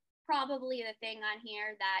know, probably the thing on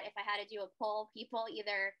here that if I had to do a poll, people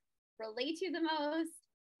either relate to the most,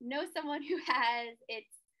 know someone who has it.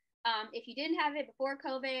 If you didn't have it before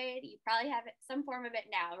COVID, you probably have it, some form of it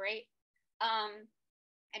now, right?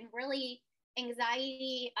 And really,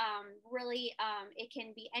 anxiety, it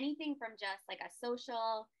can be anything from just like a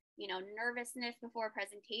social, you know, nervousness before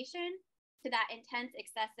presentation to that intense,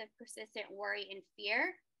 excessive, persistent worry and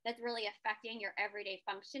fear that's really affecting your everyday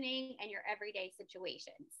functioning and your everyday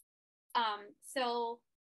situations. So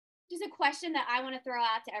just a question that I want to throw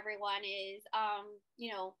out to everyone is,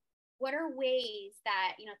 you know, what are ways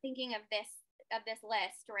that, you know, thinking of this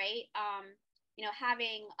list, right? You know,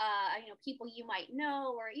 having, you know, people you might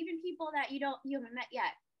know, or even people that you haven't met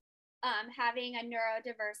yet, having a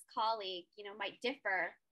neurodiverse colleague, you know, might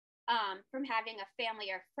differ from having a family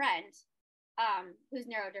or friend who's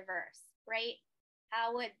neurodiverse, right?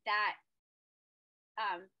 How would that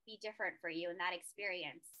be different for you in that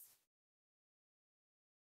experience?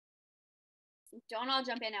 Don't all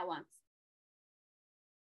jump in at once.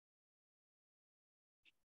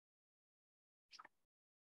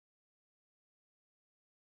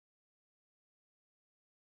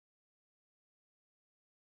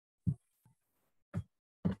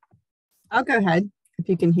 I'll go ahead if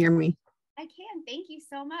you can hear me. I can. Thank you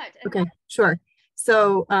so much. Okay, sure.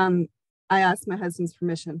 So I asked my husband's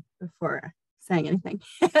permission before saying anything.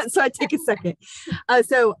 So I take a second.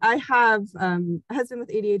 So I have a husband with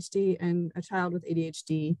ADHD and a child with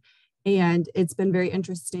ADHD. And it's been very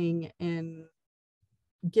interesting in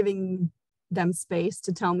giving them space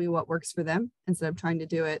to tell me what works for them instead of trying to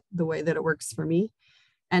do it the way that it works for me.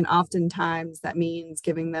 And oftentimes that means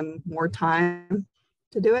giving them more time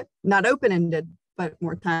to do it, not open-ended, but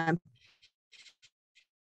more time.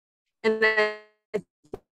 And I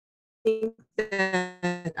think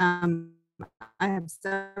that I have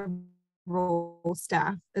several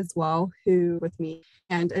staff as well who with me,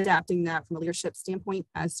 and adapting that from a leadership standpoint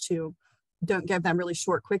as to don't give them really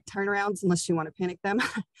short, quick turnarounds unless you want to panic them,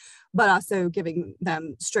 but also giving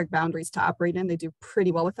them strict boundaries to operate in. They do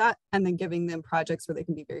pretty well with that. And then giving them projects where they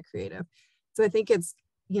can be very creative. So I think it's,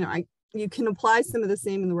 you know, you can apply some of the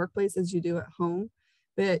same in the workplace as you do at home,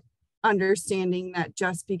 but understanding that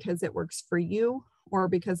just because it works for you or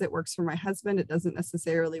because it works for my husband, it doesn't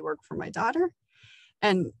necessarily work for my daughter.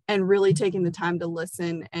 And really taking the time to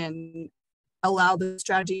listen and allow the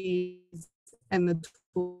strategies and the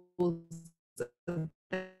tools that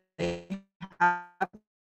they have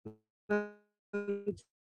in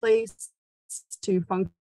place to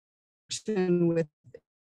function with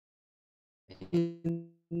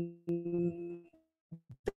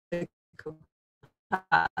the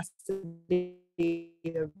capacity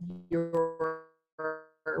of your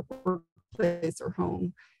workplace or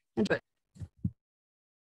home.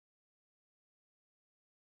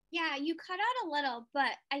 Yeah, you cut out a little,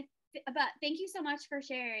 but thank you so much for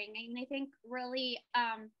sharing. And I think really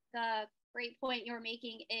the great point you're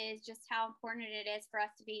making is just how important it is for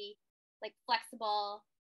us to be like flexible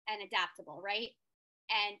and adaptable, right?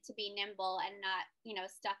 And to be nimble and not, you know,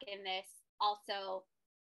 stuck in this. Also,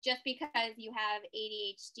 just because you have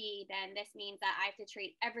ADHD, then this means that I have to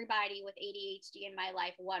treat everybody with ADHD in my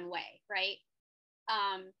life one way, right?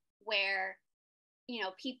 Where, you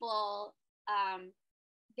know, people,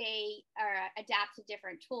 they adapt to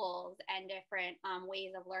different tools and different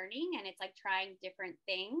ways of learning, and it's like trying different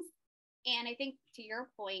things. And I think to your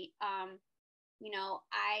point, you know,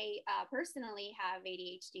 I personally have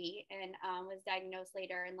ADHD and was diagnosed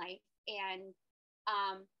later in life. And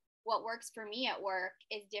what works for me at work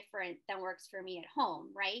is different than works for me at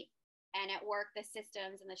home, right? And at work, the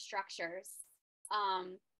systems and the structures,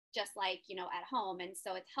 just like, you know, at home. And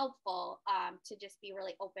so it's helpful to just be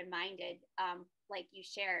really open-minded, like you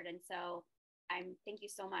shared. And so thank you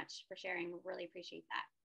so much for sharing. We really appreciate that.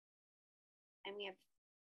 And we have,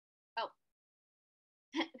 oh,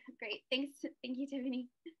 great. Thanks. Thank you, Tiffany.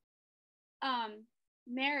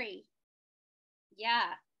 Mary.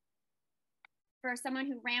 Yeah. For someone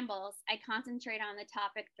who rambles, I concentrate on the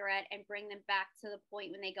topic thread and bring them back to the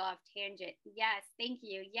point when they go off tangent. Yes. Thank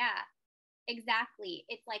you. Yeah. Exactly.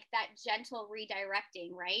 It's like that gentle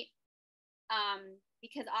redirecting, right?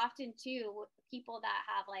 Because often too, people that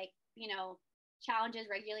have like, challenges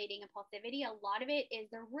regulating impulsivity, a lot of it is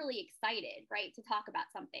they're really excited, right, to talk about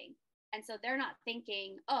something. And so they're not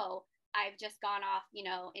thinking, oh, I've just gone off,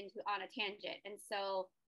 on a tangent. And so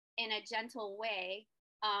in a gentle way,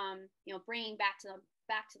 bringing back to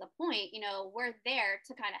the point, we're there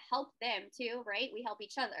to kind of help them too, right? We help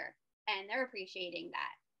each other and they're appreciating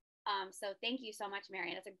that. So thank you so much,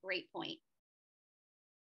 Marian. That's a great point.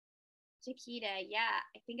 Chiquita, yeah,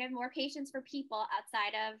 I think I have more patience for people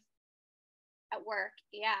outside of at work.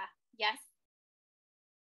 Yeah, yes.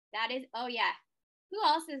 That is, oh yeah. Who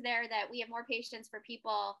else is there that we have more patience for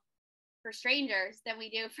people, for strangers, than we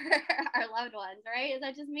do for our loved ones, right? Is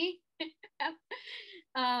that just me?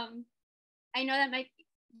 I know that might,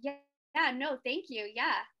 yeah, no, thank you.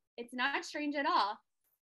 Yeah, it's not strange at all.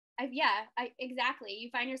 Exactly. You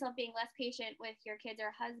find yourself being less patient with your kids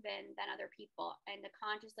or husband than other people, and to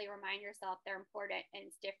consciously remind yourself they're important and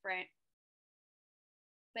it's different,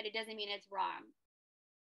 but it doesn't mean it's wrong.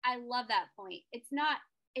 I love that point. It's not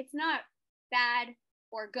bad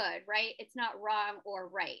or good, right? It's not wrong or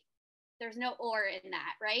right. There's no or in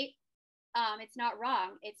that, right? It's not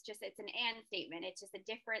wrong. It's an and statement. It's just a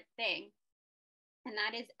different thing. And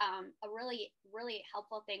that is a really, really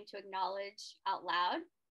helpful thing to acknowledge out loud,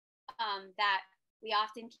 that we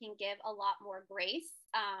often can give a lot more grace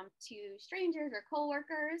to strangers or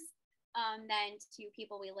coworkers than to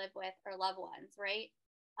people we live with or loved ones, right?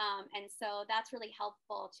 And so that's really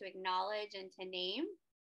helpful to acknowledge and to name.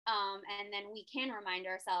 And then we can remind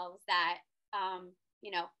ourselves that,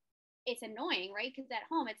 it's annoying, right? Because at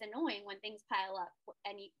home, it's annoying when things pile up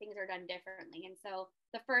and things are done differently. And so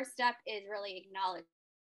the first step is really acknowledging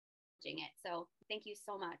it. So thank you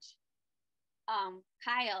so much.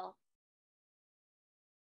 Kyle.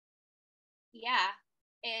 Yeah,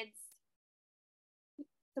 it's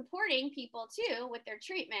supporting people too with their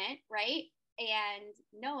treatment, right? And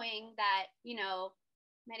knowing that,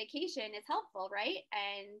 medication is helpful, right?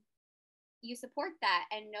 And you support that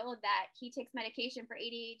and know that he takes medication for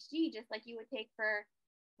ADHD just like you would take for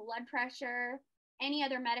blood pressure, any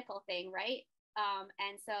other medical thing, right?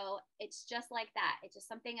 And so it's just like that. It's just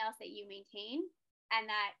something else that you maintain, and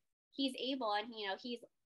that he's able, and he's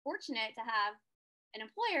fortunate to have an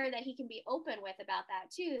employer that he can be open with about that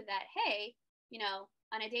too, that, hey,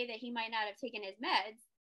 on a day that he might not have taken his meds,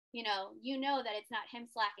 that it's not him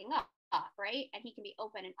slacking off, right? And he can be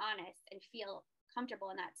open and honest and feel comfortable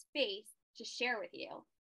in that space to share with you.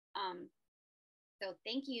 So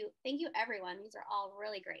thank you everyone. These are all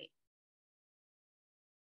really great.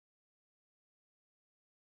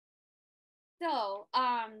 So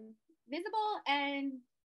visible and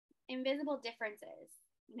invisible differences.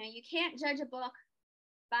 You can't judge a book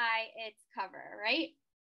by its cover, right?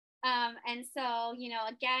 And so,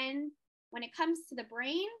 again, when it comes to the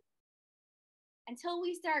brain, until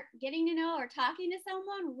we start getting to know or talking to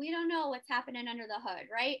someone, we don't know what's happening under the hood,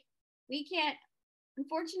 right? We can't,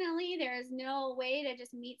 unfortunately, there's no way to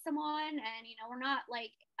just meet someone, and, we're not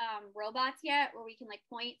like robots yet, where we can like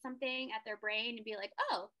point something at their brain and be like,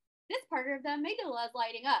 oh, this part of the amygdala is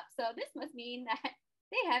lighting up, so this must mean that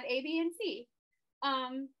they have A, B, and C.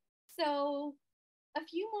 So a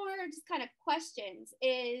few more just kind of questions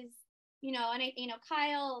is, and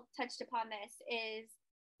Kyle touched upon this, is,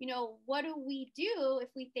 what do we do if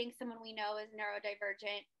we think someone we know is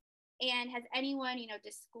neurodivergent? And has anyone,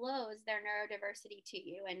 disclosed their neurodiversity to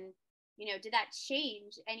you? And, did that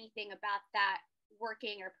change anything about that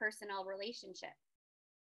working or personal relationship?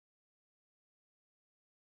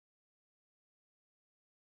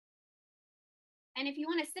 And if you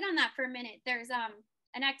want to sit on that for a minute, there's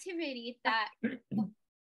an activity that,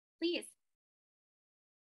 please.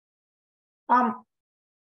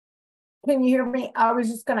 Can you hear me? I was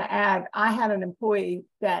just going to add, I had an employee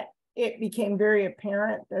that it became very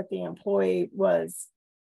apparent that the employee was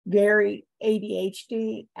very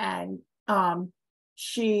ADHD, and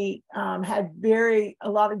she had a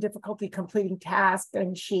lot of difficulty completing tasks,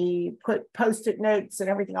 and she put Post-it notes and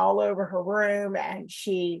everything all over her room, and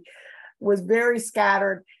she was very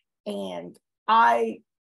scattered. And I,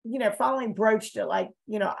 finally broached it, like,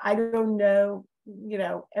 I don't know,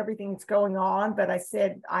 everything's going on, but I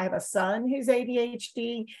said, I have a son who's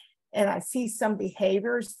ADHD, and I see some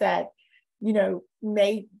behaviors that,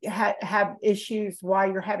 may have issues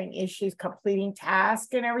while you're having issues completing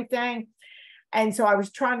tasks and everything. And so I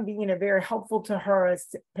was trying to be, very helpful to her as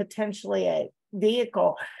potentially a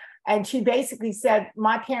vehicle. And she basically said,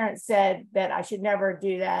 my parents said that I should never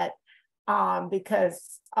do that,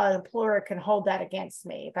 because an employer can hold that against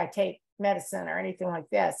me if I take, medicine or anything like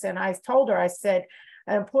this. And I told her, I said,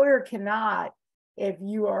 an employer cannot, if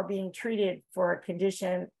you are being treated for a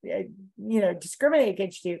condition, discriminate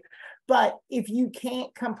against you. But if you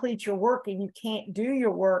can't complete your work and you can't do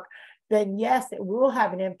your work, then yes, it will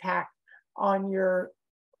have an impact on your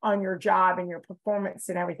job and your performance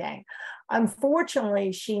and everything.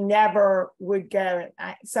 Unfortunately, she never would go.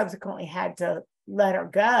 I subsequently had to let her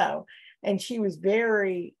go. And she was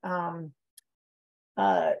very, and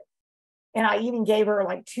I even gave her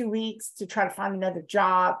like 2 weeks to try to find another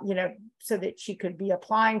job, so that she could be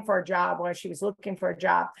applying for a job while she was looking for a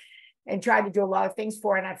job, and tried to do a lot of things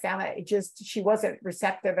for her. And I found that she wasn't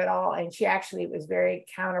receptive at all. And she actually was very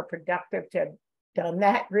counterproductive to have done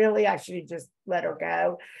that, really. I should have just let her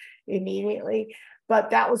go immediately.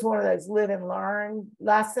 But that was one of those live and learn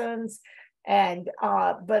lessons. And,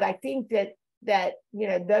 but I think that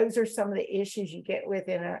those are some of the issues you get with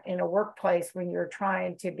in a workplace when you're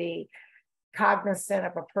trying to be cognizant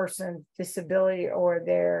of a person's disability or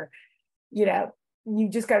their, you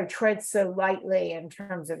just got to tread so lightly in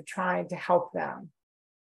terms of trying to help them.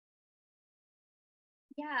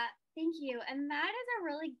 Yeah, thank you. And that is a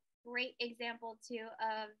really great example too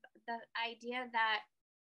of the idea that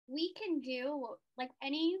we can do, like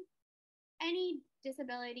any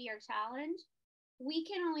disability or challenge, we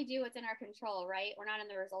can only do what's in our control, right? We're not in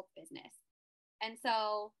the results business. And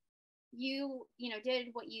so you did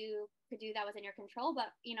what you could do that was in your control,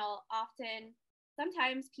 but often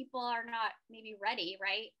sometimes people are not maybe ready,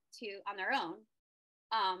 right, on their own,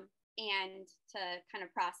 and to kind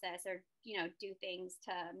of process or do things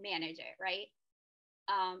to manage it, right?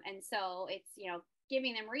 And so it's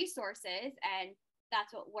giving them resources, and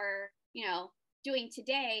that's what we're doing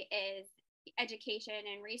today is education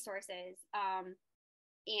and resources,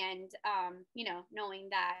 and knowing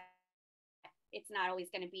that it's not always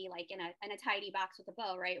going to be like in a tidy box with a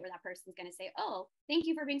bow, right? Where that person's going to say, "Oh, thank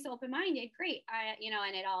you for being so open-minded. Great."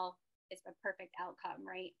 And it all is a perfect outcome,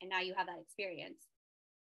 right? And now you have that experience.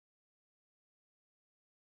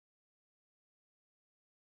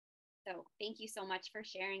 So thank you so much for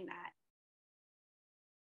sharing that.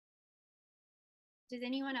 Does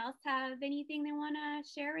anyone else have anything they want to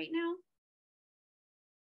share right now?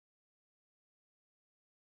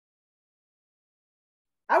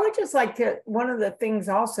 I would just like to, one of the things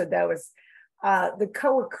also though is the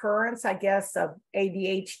co-occurrence, I guess, of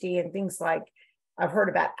ADHD and things like, I've heard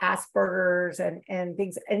about Asperger's and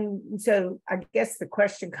things. And so I guess the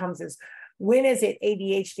question comes is, when is it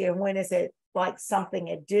ADHD and when is it like something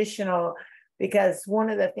additional? Because one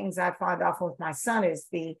of the things I find often with my son is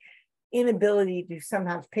the inability to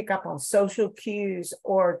sometimes pick up on social cues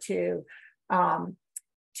or to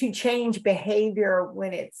change behavior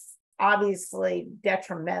when it's obviously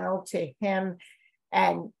detrimental to him,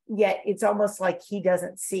 and yet it's almost like he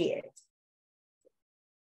doesn't see it.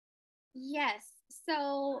 Yes,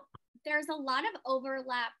 so there's a lot of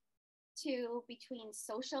overlap too between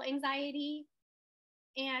social anxiety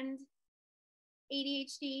and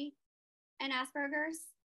ADHD and Asperger's,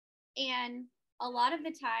 and a lot of the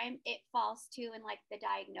time it falls to in like the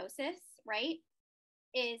diagnosis, right,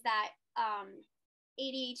 is that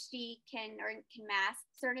ADHD can mask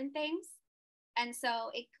certain things. And so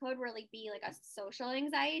it could really be like a social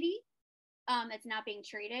anxiety that's not being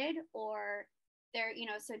treated, or they're,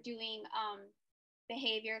 so doing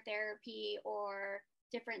behavior therapy or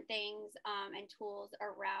different things and tools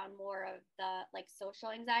around more of the like social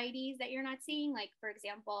anxieties that you're not seeing. Like, for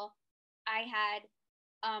example, I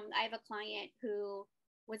have a client who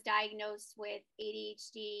was diagnosed with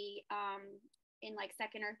ADHD in like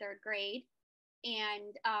 2nd or 3rd grade.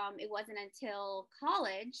 And it wasn't until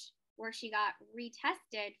college where she got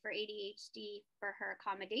retested for ADHD for her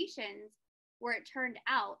accommodations, where it turned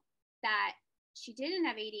out that she didn't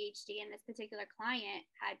have ADHD, and this particular client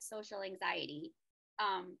had social anxiety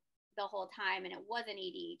the whole time, and it wasn't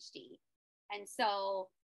ADHD. And so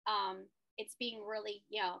it's being really,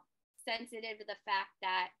 sensitive to the fact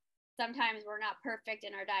that sometimes we're not perfect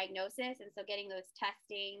in our diagnosis, and so getting those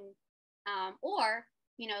testing or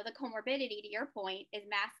the comorbidity, to your point, is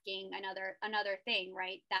masking another thing,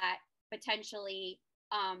 right? That potentially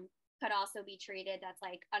could also be treated, that's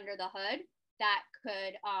like under the hood, that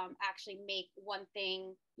could actually make one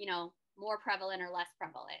thing, more prevalent or less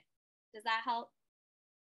prevalent. Does that help?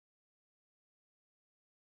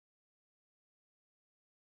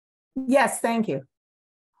 Yes, thank you.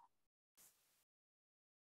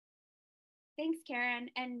 Thanks, Karen.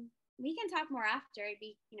 And we can talk more after. I'd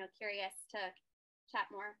be, curious to chat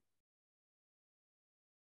more.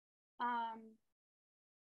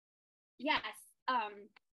 Yes,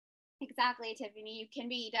 exactly, Tiffany. You can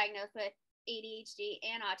be diagnosed with ADHD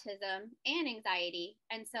and autism and anxiety.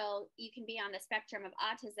 And so you can be on the spectrum of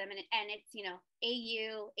autism, and it's, you know,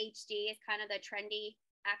 AUHD is kind of the trendy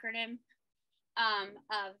acronym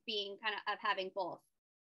of being kind of having both.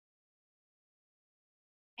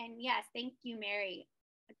 And yes, thank you, Mary.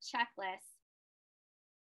 A checklist.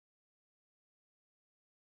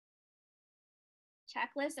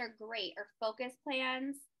 Checklists are great, or focus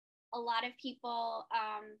plans. A lot of people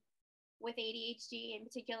with ADHD in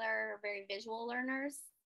particular are very visual learners.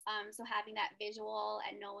 So having that visual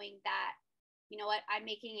and knowing that, you know what, I'm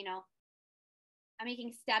making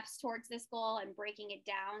steps towards this goal and breaking it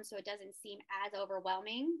down so it doesn't seem as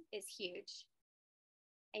overwhelming is huge.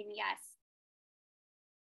 And yes,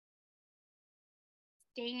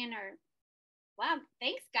 staying in our, wow,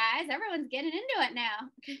 thanks guys. Everyone's getting into it now.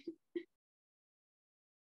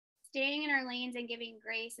 Staying in our lanes and giving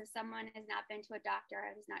grace if someone has not been to a doctor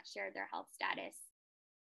or has not shared their health status.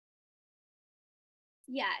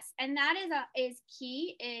 Yes, and that is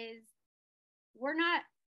key. Is we're not,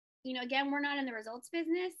 you know, again, we're not in the results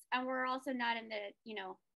business, and we're also not in the, you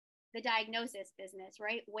know, the diagnosis business,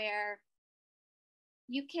 right? Where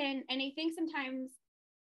you can, and I think sometimes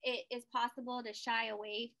it is possible to shy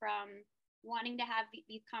away from wanting to have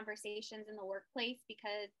these conversations in the workplace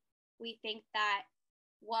because we think that,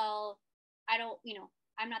 well, I don't, you know,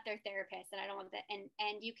 I'm not their therapist and I don't want that.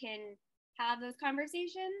 And you can have those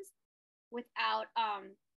conversations without,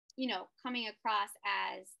 you know, coming across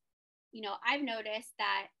as, you know, I've noticed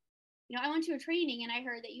that, you know, I went to a training and I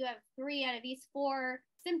heard that you have 3 out of these 4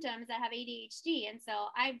 symptoms that have ADHD. And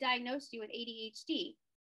so I've diagnosed you with ADHD.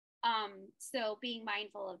 So being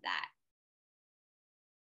mindful of that.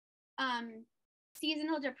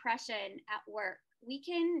 Seasonal depression at work. We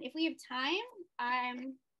can, if we have time,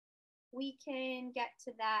 we can get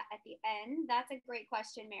to that at the end. That's a great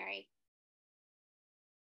question, Mary.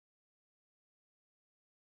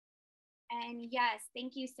 And yes,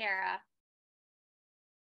 thank you, Sarah.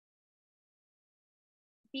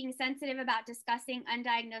 Being sensitive about discussing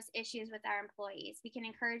undiagnosed issues with our employees. We can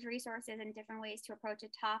encourage resources and different ways to approach a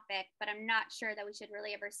topic, but I'm not sure that we should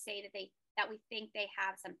really ever say that we think they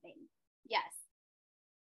have something. Yes.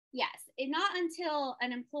 Yes, not until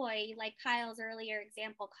an employee, like Kyle's earlier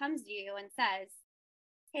example, comes to you and says,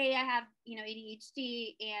 hey, I have, you know,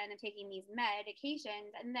 ADHD and I'm taking these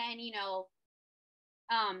medications. And then, you know,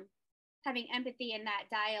 having empathy in that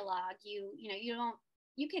dialogue, you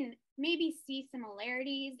can maybe see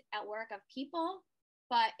similarities at work of people,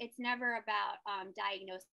 but it's never about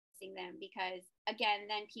diagnosing them, because again,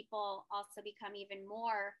 then people also become even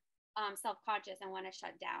more self-conscious and want to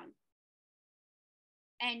shut down.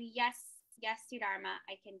 And yes, Sudharma,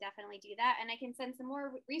 I can definitely do that. And I can send some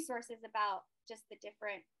more resources about just the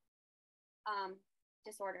different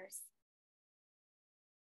disorders.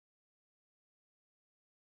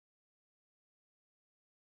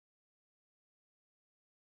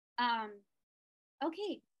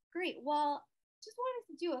 Okay, great. Well, just wanted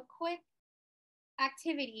to do a quick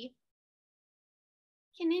activity.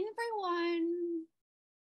 Can everyone,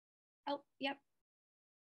 oh, yep.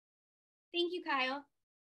 Thank you, Kyle.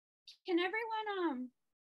 Can everyone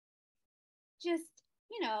just,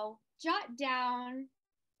 you know, jot down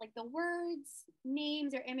like the words,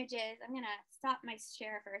 names, or images? I'm gonna stop my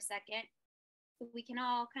share for a second so we can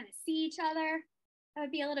all kind of see each other. That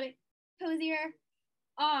would be a little bit cozier.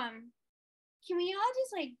 Can we all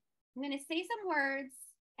just, like, I'm gonna say some words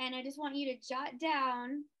and I just want you to jot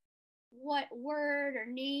down what word or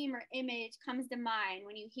name or image comes to mind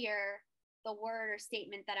when you hear the word or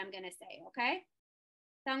statement that I'm gonna say, okay?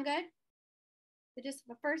 Sound good? So just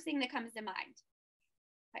the first thing that comes to mind.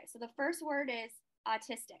 Okay, so the first word is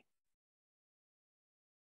autistic.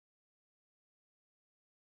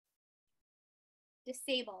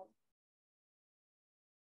 Disabled.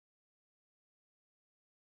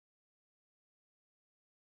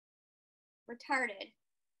 Retarded.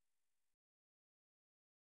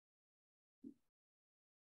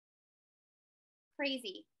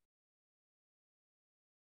 Crazy.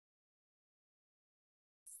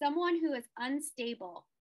 Someone who is unstable.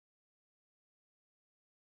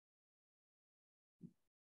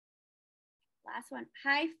 Last one,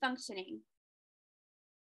 high functioning.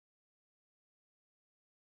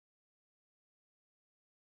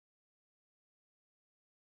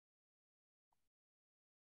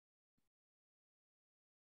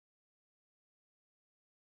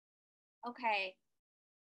 Okay.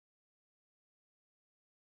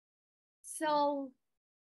 So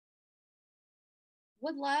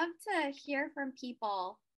would love to hear from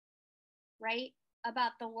people, right,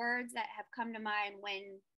 about the words that have come to mind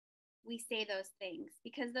when we say those things,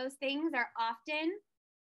 because those things are often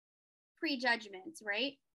prejudgments,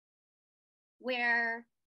 right? Where,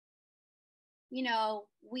 you know,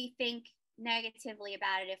 we think negatively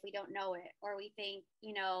about it if we don't know it, or we think,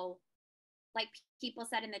 you know, like people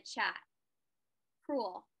said in the chat,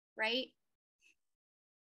 cruel, right?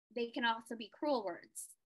 They can also be cruel words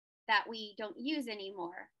that we don't use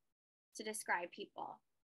anymore to describe people.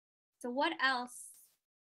 So what else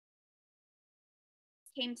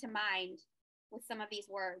came to mind with some of these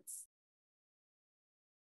words?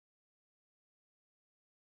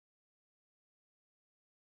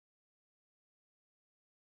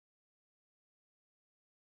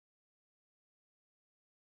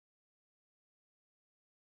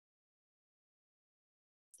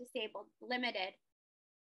 Disabled, limited.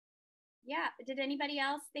 Yeah, did anybody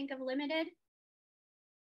else think of limited?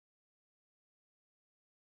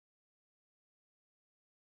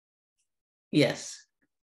 Yes.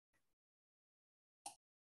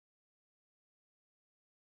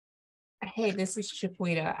 Hey, this is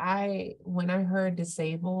Chiquita. When I heard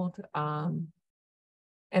disabled, and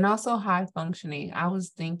also high functioning, I was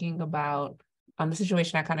thinking about the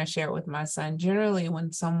situation I kind of shared with my son. Generally,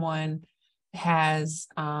 when someone has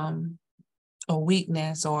a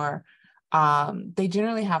weakness, or they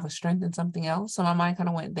generally have a strength in something else. So my mind kind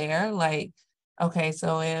of went there, like, okay,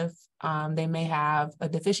 so if they may have a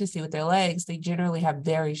deficiency with their legs, they generally have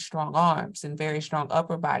very strong arms and very strong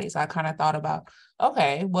upper bodies. I kind of thought about,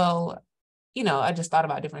 okay, well, you know, I just thought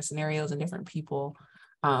about different scenarios and different people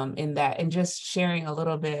in that, and just sharing a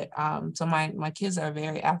little bit. So my kids are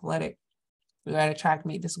very athletic. We were at a track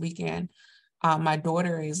meet this weekend. My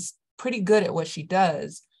daughter is pretty good at what she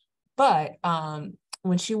does, but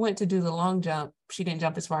when she went to do the long jump, she didn't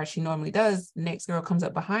jump as far as she normally does. The next girl comes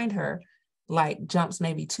up behind her, like jumps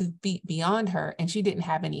maybe 2 feet beyond her, and she didn't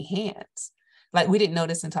have any hands. Like, we didn't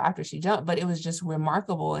notice until after she jumped, but it was just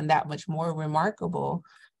remarkable, and that much more remarkable.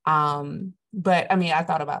 But I mean, I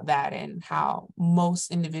thought about that and how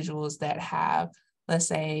most individuals that have, let's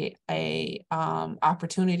say, a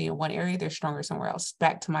opportunity in one area, they're stronger somewhere else.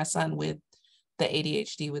 Back to my son with the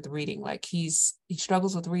ADHD with reading, like he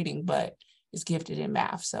struggles with reading, but is gifted in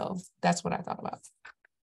math. So that's what I thought about.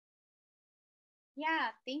 Yeah,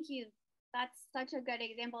 thank you. That's such a good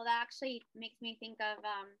example. That actually makes me think of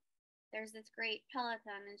there's this great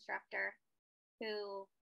Peloton instructor who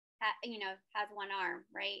has one arm,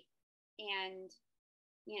 right? And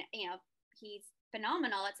you know he's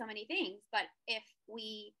phenomenal at so many things, but if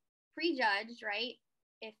we prejudge, right,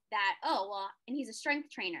 if that, oh well, and he's a strength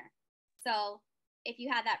trainer, so if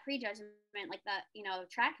you had that prejudgment, like the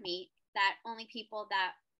track meet, that only people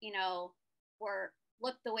that were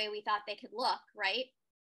looked the way we thought they could look, right,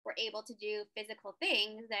 were able to do physical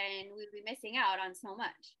things, then we'd be missing out on so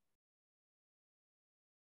much.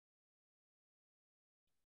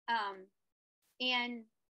 And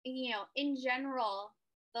in general,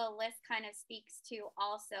 the list kind of speaks to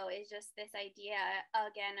also is just this idea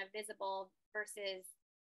again of visible versus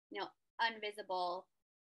invisible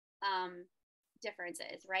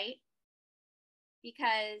differences, right?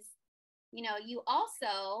 Because you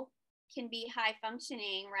also can be high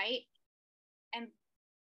functioning, right, and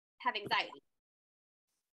have anxiety.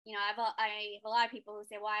 I have a lot of people who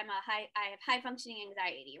say, well, I have high functioning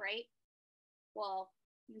anxiety, right? Well,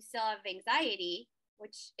 you still have anxiety,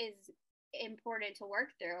 which is important to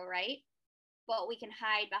work through, right? But we can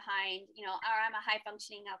hide behind, or I'm a high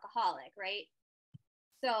functioning alcoholic, right?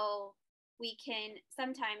 So we can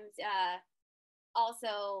sometimes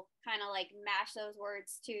also kind of like mash those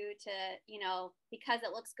words too to, because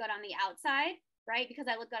it looks good on the outside, right? Because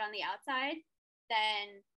I look good on the outside,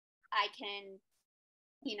 then I can,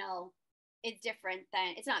 it's different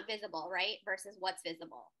than, it's not visible, right? Versus what's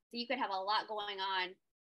visible. So you could have a lot going on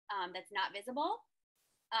that's not visible,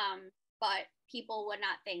 but people would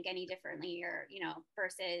not think any differently, or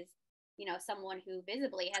versus someone who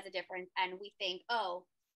visibly has a difference, and we think, oh,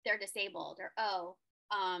 they're disabled, or oh,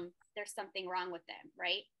 there's something wrong with them,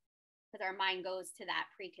 right? Because our mind goes to that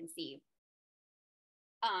preconceived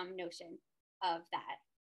notion of that.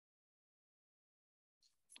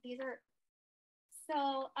 These are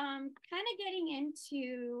so kind of getting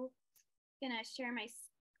into, gonna share my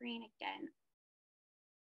screen again.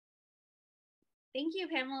 Thank you,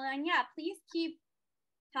 Pamela. And yeah, please keep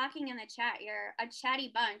talking in the chat. You're a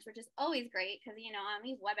chatty bunch, which is always great because, on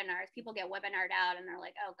these webinars, people get webinared out and they're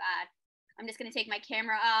like, oh God, I'm just going to take my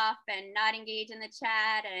camera off and not engage in the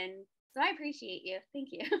chat. And so I appreciate you.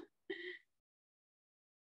 Thank you.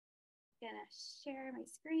 Gonna share my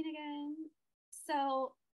screen again.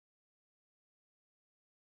 So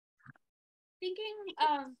thinking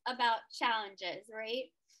about challenges,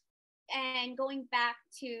 right? And going back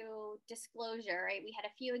to disclosure, right? We had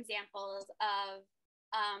a few examples of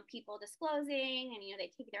people disclosing, and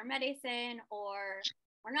they take their medicine or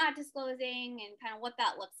not disclosing, and kind of what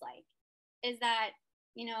that looks like. Is that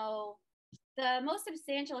the most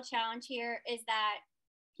substantial challenge here is that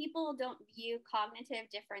people don't view cognitive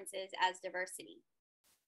differences as diversity.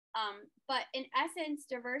 But in essence,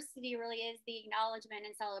 diversity really is the acknowledgement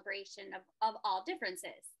and celebration of all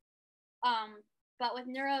differences. But with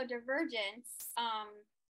neurodivergence,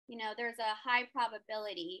 there's a high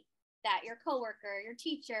probability that your coworker, your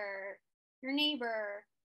teacher, your neighbor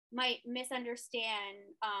might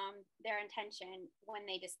misunderstand their intention when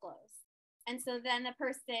they disclose. And so then the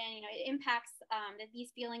person, it impacts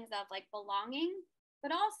these feelings of like belonging,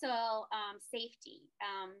 but also safety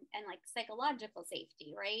and like psychological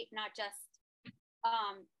safety, right? Not just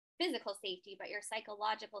physical safety, but your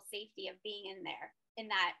psychological safety of being in there, in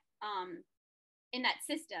that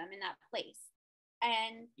system, in that place.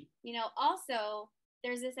 And, also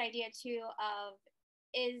there's this idea too of,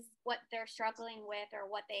 is what they're struggling with or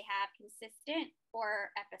what they have consistent or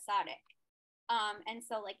episodic? And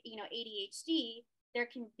so like, ADHD, there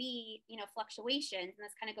can be, fluctuations. And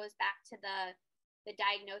this kind of goes back to the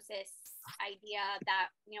diagnosis idea that,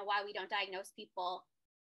 why we don't diagnose people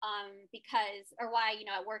because, or why,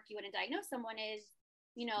 at work you wouldn't diagnose someone is,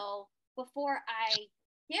 before I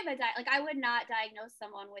give like I would not diagnose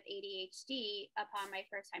someone with ADHD upon my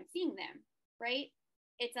first time seeing them, right?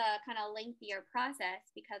 It's a kind of lengthier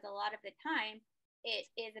process because a lot of the time it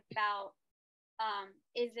is about,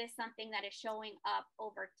 is this something that is showing up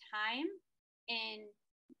over time in,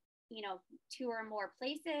 2 or more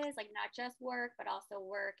places, like not just work, but also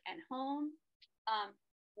work and home?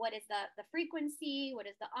 What is the frequency? What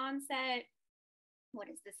is the onset? What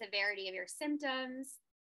is the severity of your symptoms?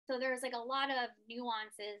 So there's like a lot of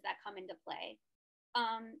nuances that come into play.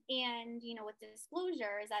 And, with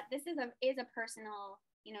disclosure is that this is a personal,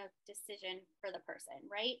 decision for the person,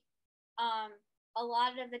 right? A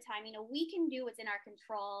lot of the time, we can do what's in our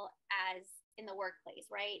control as in the workplace,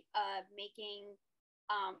 right? Making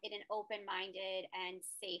it an open-minded and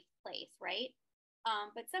safe place, right?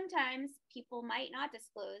 But sometimes people might not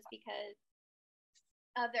disclose because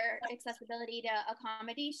of their accessibility to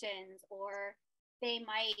accommodations, or they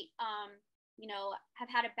might, have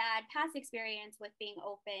had a bad past experience with being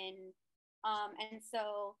open. And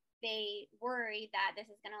so they worry that this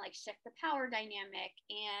is going to like shift the power dynamic,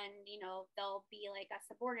 and, they'll be like a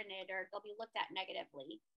subordinate, or they'll be looked at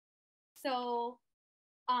negatively. So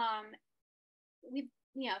we've,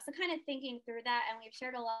 so kind of thinking through that, and we've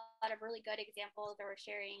shared a lot of really good examples that we're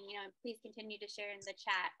sharing, and please continue to share in the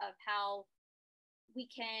chat of how we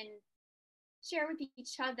can share with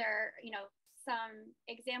each other, some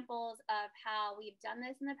examples of how we've done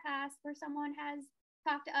this in the past where someone has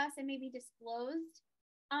talked to us and maybe disclosed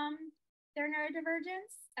their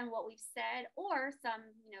neurodivergence and what we've said, or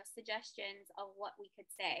some, suggestions of what we could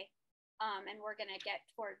say. And we're going to get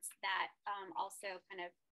towards that also kind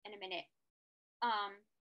of in a minute.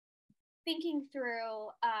 Thinking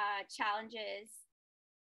through challenges,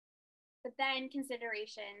 but then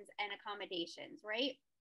considerations and accommodations, right?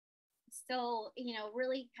 So,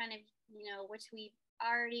 really kind of, which we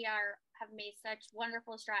already have made such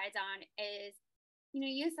wonderful strides on is,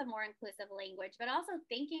 use of more inclusive language, but also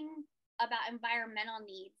thinking about environmental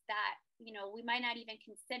needs that, we might not even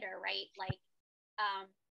consider, right? Like,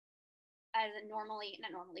 as a not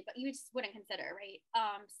normally, but you just wouldn't consider, right?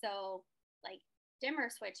 So like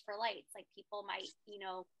dimmer switch for lights, like people might,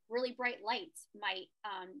 really bright lights might,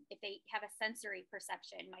 if they have a sensory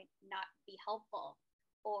perception, might not be helpful.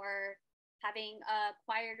 Or having a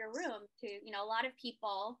quieter room to, a lot of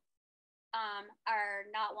people are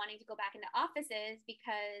not wanting to go back into offices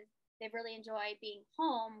because they really enjoy being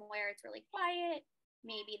home where it's really quiet.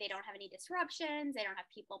 Maybe they don't have any disruptions. They don't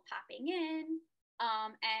have people popping in.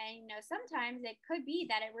 And, sometimes it could be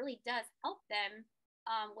that it really does help them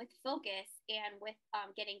with focus and with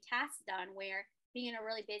getting tasks done, where being in a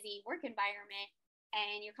really busy work environment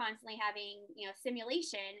and you're constantly having,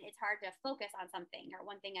 simulation, it's hard to focus on something or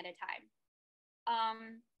one thing at a time.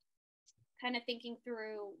 Kind of thinking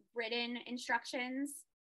through written instructions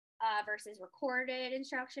versus recorded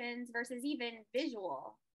instructions versus even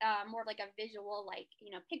visual, more of like a visual, like,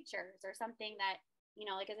 pictures or something that,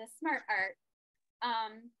 like is a smart art.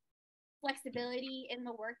 Flexibility in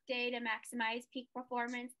the workday to maximize peak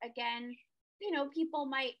performance. Again, people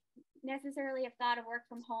might necessarily have thought of work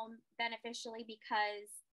from home beneficially because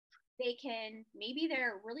maybe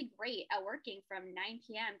they're really great at working from 9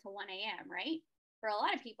 p.m. to 1 a.m., right? For a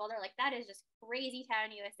lot of people, they're like, that is just crazy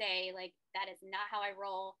town USA. Like, that is not how I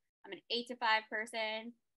roll. I'm an 8 to 5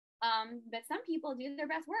 person. But some people do their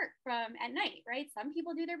best work from at night, right? Some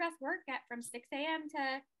people do their best work from 6 a.m.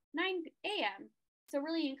 to 9 a.m. So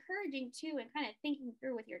really encouraging too, and kind of thinking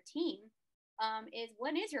through with your team is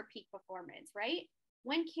when is your peak performance, right?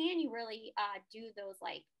 When can you really do those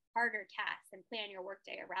like harder tasks and plan your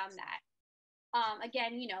workday around that?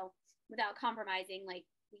 Again, without compromising, like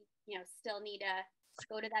we, still need to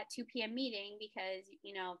go to that 2 p.m. meeting because,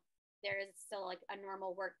 there is still like a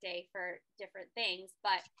normal work day for different things,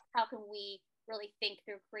 but how can we really think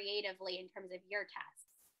through creatively in terms of your tasks?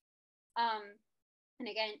 And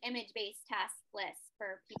again, image-based task lists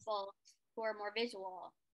for people who are more visual,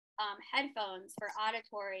 headphones for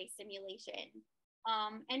auditory stimulation,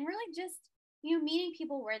 and really just, meeting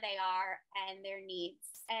people where they are and their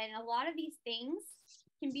needs. And a lot of these things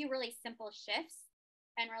can be really simple shifts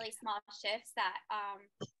and really small shifts that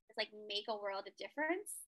just like make a world of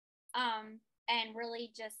difference. And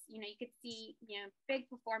really just, you could see, big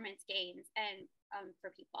performance gains and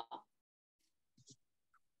for people.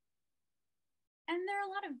 And there are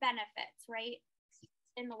a lot of benefits, right,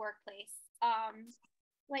 in the workplace.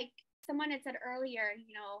 Like someone had said earlier,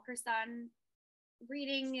 her son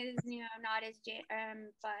reading is, not as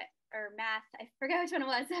or math, I forget which one it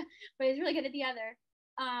was, but he's really good at the other.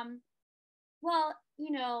 Well,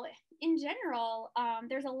 in general,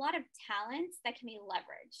 there's a lot of talents that can be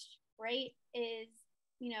leveraged, right? Is,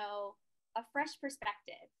 a fresh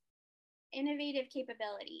perspective, innovative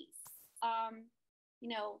capabilities,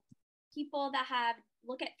 people that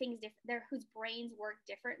look at things whose brains work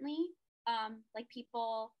differently, like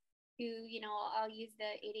people who, I'll use the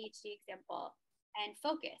ADHD example, and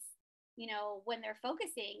focus, when they're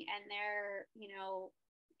focusing and they're,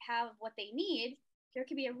 have what they need, there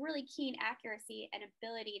could be a really keen accuracy and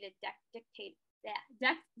ability to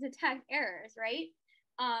detect errors, right?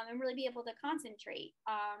 And really be able to concentrate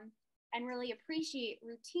and really appreciate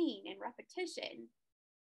routine and repetition,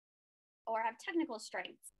 or have technical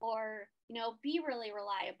strengths, or, be really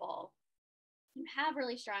reliable, have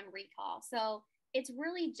really strong recall. So it's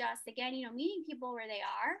really just, again, meeting people where they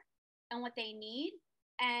are and what they need.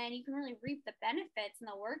 And you can really reap the benefits in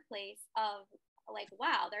the workplace of like,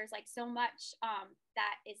 wow, there's like so much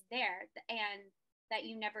that is there and that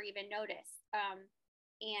you never even noticed.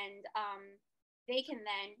 They can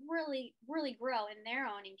then really, really grow in their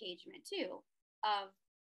own engagement too of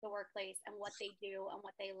the workplace and what they do and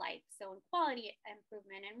what they like. So in quality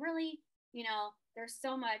improvement, and really, there's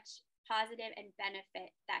so much positive and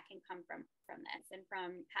benefit that can come from this and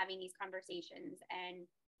from having these conversations and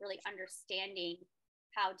really understanding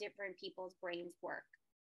how different people's brains work,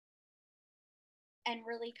 and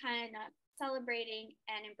really kind of celebrating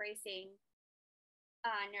and embracing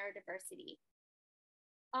neurodiversity.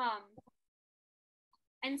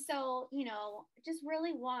 And so, just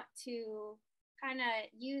really want to kind of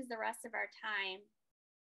use the rest of our time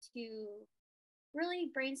to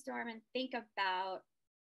really brainstorm and think about,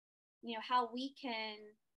 how we can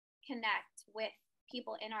connect with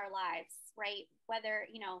people in our lives, right? Whether,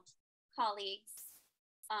 colleagues,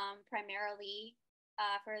 primarily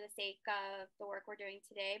for the sake of the work we're doing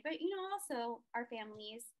today, but, also our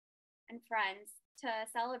families and friends, to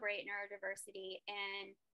celebrate neurodiversity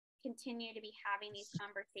and continue to be having these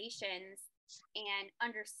conversations and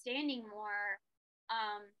understanding more,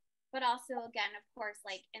 but also, again, of course,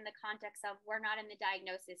 like in the context of we're not in the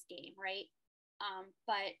diagnosis game, right?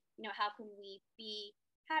 But how can we be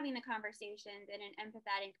having the conversations in an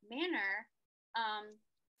empathetic manner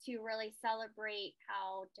to really celebrate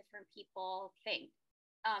how different people think?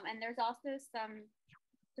 And there's also some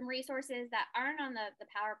resources that aren't on the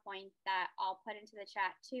PowerPoint that I'll put into the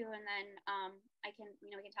chat too, and then I can,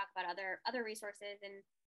 we can talk about other resources.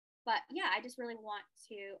 But yeah, I just really want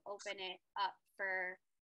to open it up for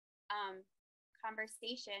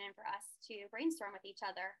conversation and for us to brainstorm with each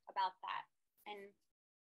other about that and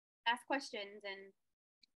ask questions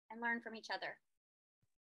and learn from each other.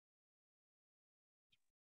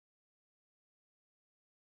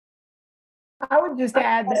 I would just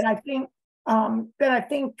add that I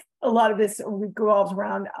think a lot of this revolves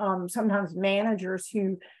around sometimes managers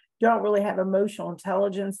who don't really have emotional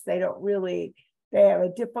intelligence. They have a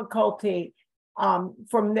difficulty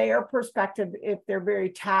from their perspective if they're very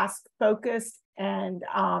task focused, and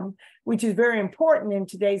which is very important in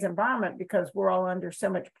today's environment because we're all under so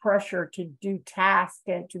much pressure to do tasks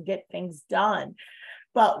and to get things done.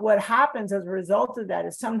 But what happens as a result of that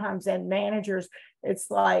is sometimes then managers,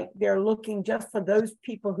 it's like they're looking just for those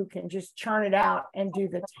people who can just churn it out and do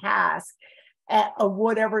the task of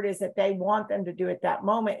whatever it is that they want them to do at that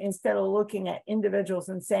moment, instead of looking at individuals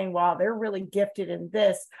and saying, wow, they're really gifted in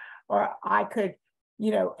this, or I could,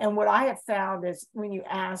 and what I have found is when you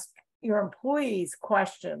ask your employees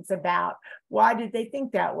questions about why did they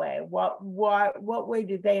think that way, what way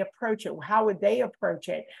did they approach it, how would they approach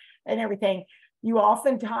it, and everything, you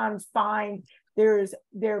oftentimes find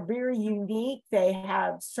they're very unique. They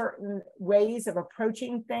have certain ways of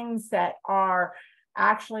approaching things that are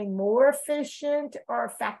actually more efficient or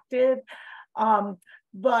effective.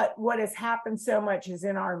 But what has happened so much is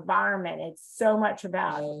in our environment, it's so much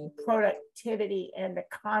about productivity and the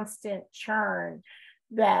constant churn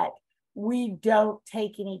that we don't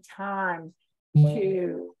take any time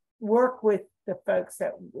to work with the folks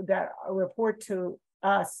that report to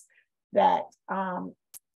us, that and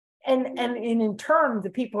in turn the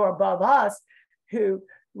people above us who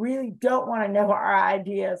really don't want to know our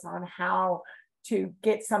ideas on how to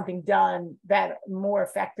get something done that more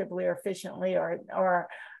effectively or efficiently, or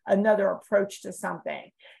another approach to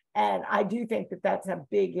something. And I do think that that's a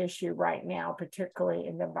big issue right now, particularly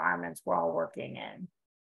in the environments we're all working in.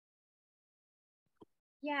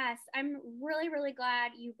 Yes, I'm really, really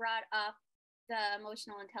glad you brought up the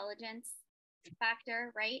emotional intelligence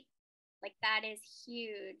factor, right? Like that is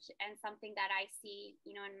huge and something that I see,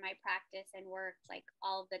 in my practice and work like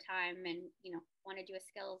all of the time, and, want to do a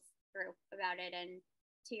skills group about it. And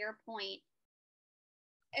to your point,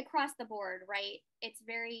 across the board, right? It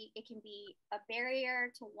can be a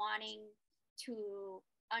barrier to wanting to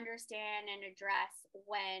understand and address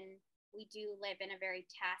when we do live in a very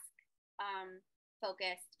task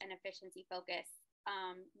focused and efficiency focused,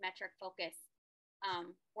 metric focused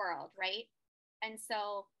world, right? And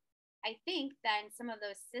so I think then some of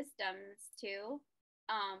those systems too,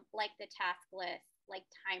 like the task list, like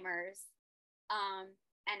timers,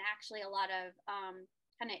 and actually a lot of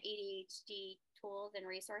kind of ADHD tools and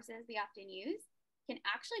resources we often use can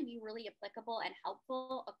actually be really applicable and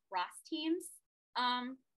helpful across teams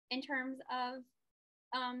in terms of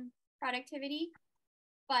productivity.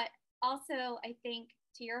 But also, I think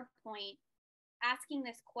to your point, asking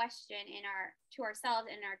this question to ourselves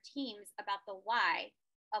and our teams about the why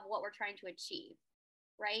of what we're trying to achieve,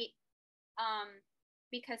 right?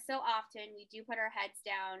 Because so often we do put our heads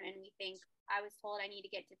down and we think, I was told I need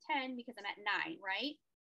to get to 10 because I'm at 9, right?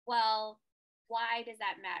 Well, why does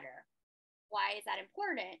that matter? Why is that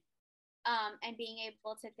important? And being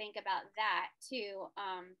able to think about that too,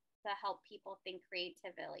 to help people think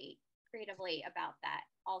creatively about that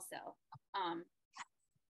also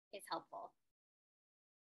is helpful.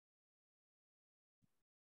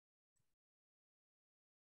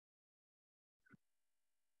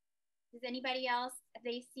 Does anybody else, have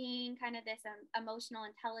they seen kind of this emotional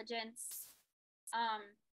intelligence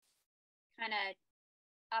kind of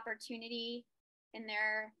opportunity in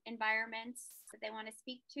their environments that they want to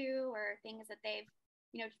speak to, or things that they've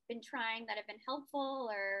been trying that have been helpful,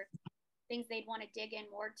 or things they'd want to dig in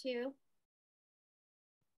more to?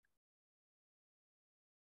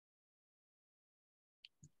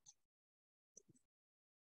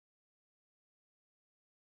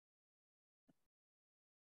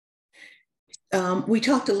 We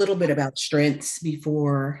talked a little bit about strengths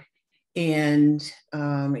before, and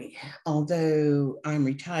although I'm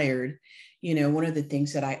retired, one of the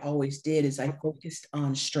things that I always did is I focused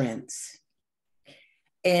on strengths.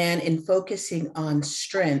 And in focusing on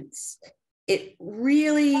strengths, it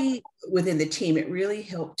really, within the team, it really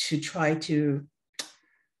helped to try to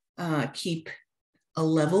keep a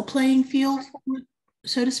level playing field,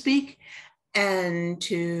 so to speak, and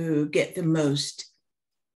to get the most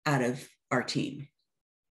out of our team.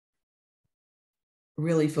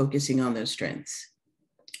 Really focusing on those strengths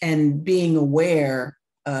and being aware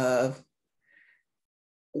of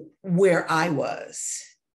where I was,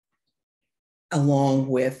 along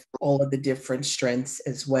with all of the different strengths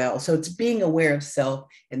as well. So it's being aware of self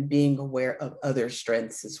and being aware of other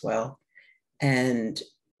strengths as well. And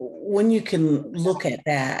when you can look at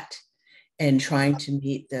that and trying to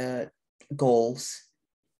meet the goals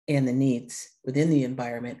and the needs within the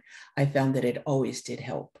environment, I found that it always did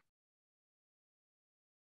help.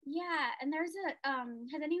 Yeah, and there's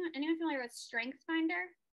has anyone familiar with StrengthsFinder?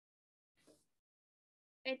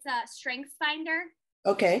 It's a StrengthsFinder.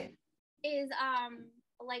 Okay. Is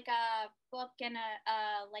like a book and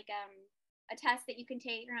a test that you can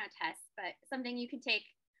take, or not a test, but something you can take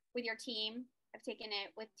with your team. I've taken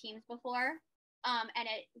it with teams before, and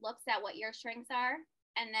it looks at what your strengths are,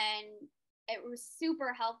 and then it was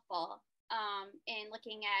super helpful in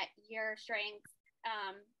looking at your strengths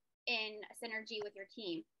in synergy with your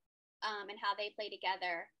team, and how they play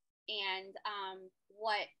together, and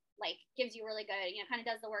what gives you really good, kind of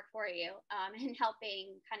does the work for you, in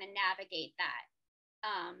helping kind of navigate that.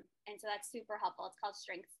 And so that's super helpful. It's called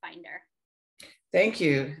StrengthsFinder. Thank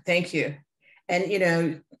you. Thank you. And, you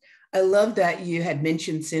know, I love that you had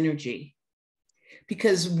mentioned synergy,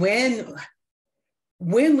 because when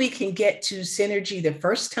we can get to synergy the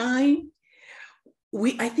first time,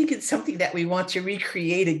 I think it's something that we want to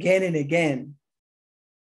recreate again and again.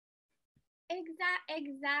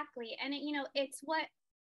 Exactly. And it, you know, it's what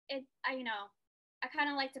it, you know, I kind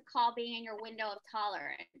of like to call being in your window of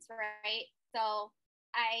tolerance, right? So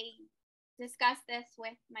I discuss this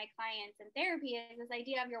with my clients in therapy, is this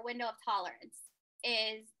idea of your window of tolerance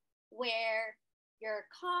is where you're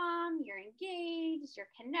calm, you're engaged,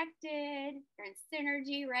 you're connected, you're in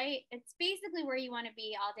synergy, right? It's basically where you want to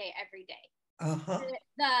be all day, every day.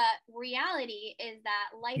 The reality is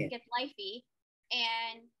that life gets lifey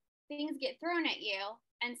and things get thrown at you.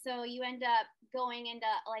 And so you end up going into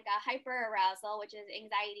like a hyper arousal, which is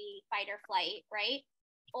anxiety, fight or flight, right?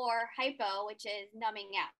 Or hypo, which is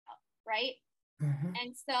numbing out, right?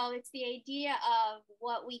 And so it's the idea of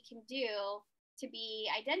what we can do to be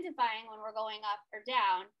identifying when we're going up or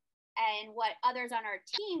down, and what others on our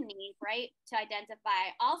team need, right? To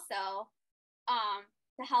identify also,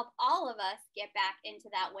 to help all of us get back into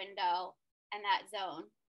that window and that zone,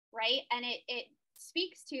 right? And it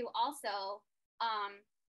speaks to also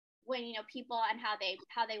when, you know, people and how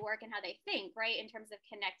they work and how they think, right? In terms of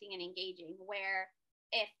connecting and engaging, where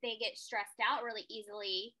if they get stressed out really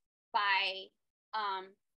easily by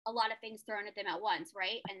a lot of things thrown at them at once,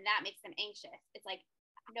 right? And that makes them anxious. It's like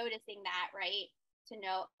noticing that, right? To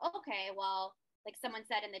know, okay, well, like someone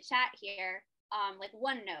said in the chat here, like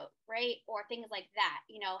OneNote, right? Or things like that,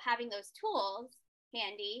 you know, having those tools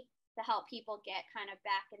handy to help people get kind of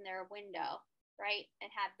back in their window, right? And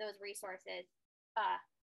have those resources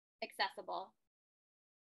accessible.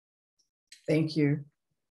 Thank you.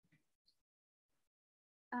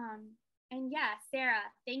 And yeah, Sarah,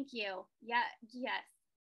 thank you. Yeah, yes.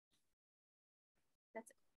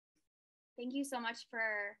 Thank you so much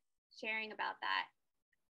for sharing about that.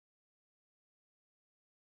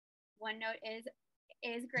 OneNote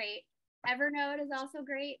is great. Evernote is also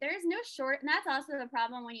great. There's no short, and that's also the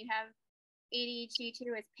problem when you have ADHD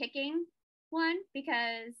too, is picking one,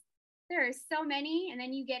 because there are so many, and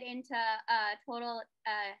then you get into total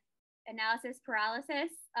analysis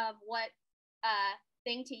paralysis of what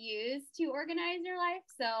thing to use to organize your life.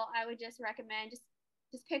 So I would just recommend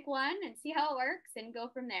just pick one and see how it works and go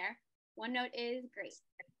from there. OneNote is great.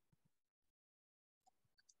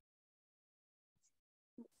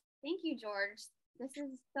 Thank you, George. This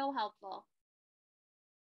is so helpful.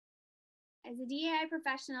 As a DEI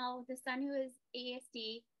professional with a son who is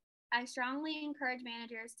ASD, I strongly encourage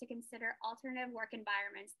managers to consider alternative work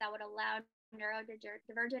environments that would allow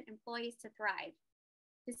neurodivergent employees to thrive.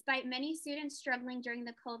 Despite many students struggling during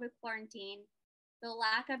the COVID quarantine, the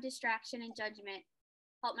lack of distraction and judgment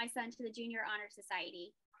helped my son to the Junior Honor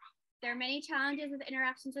Society. There are many challenges with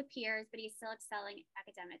interactions with peers, but he's still excelling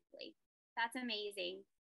academically. That's amazing.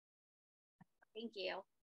 Thank you.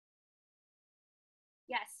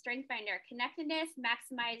 Yes, StrengthsFinder, connectedness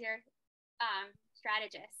maximizer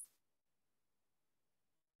strategist.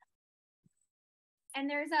 And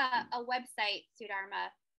there's a website, Sudharma,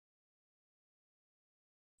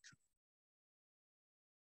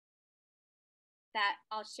 that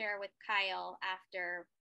I'll share with Kyle after,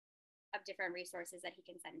 of different resources that he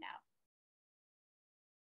can send out.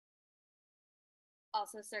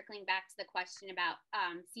 Also circling back to the question about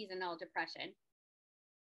seasonal depression.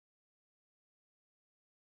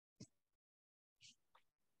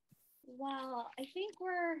 Well, I think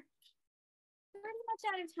we're pretty much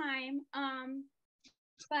out of time,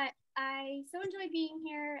 but I so enjoyed being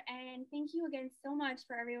here, and thank you again so much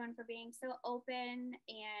for everyone for being so open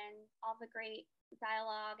and all the great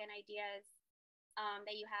dialogue and ideas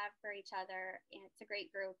that you have for each other. And it's a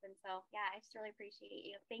great group, and so yeah, I just really appreciate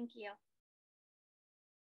you. Thank you.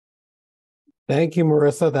 Thank you,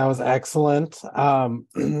 Marissa. That was excellent.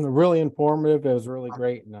 Really informative. It was really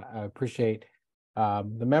great. And I appreciate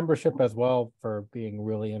the membership as well for being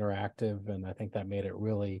really interactive. And I think that made it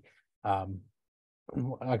really, I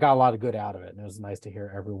got a lot of good out of it. And it was nice to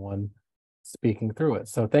hear everyone speaking through it.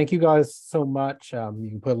 So thank you guys so much. You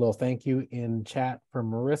can put a little thank you in chat for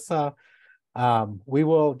Marissa. We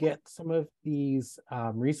will get some of these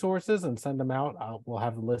resources and send them out. We'll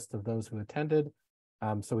have a list of those who attended.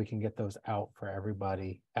 So we can get those out for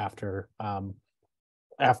everybody after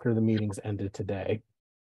the meetings ended today.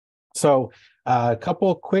 So a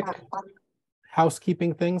couple quick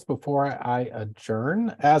housekeeping things before I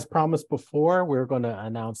adjourn. As promised before, we're going to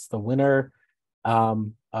announce the winner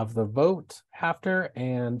of the vote after,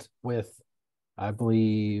 and with, I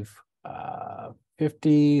believe,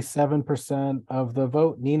 57% of the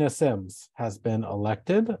vote, Nina Sims has been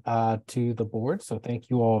elected to the board. So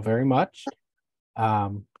thank you all very much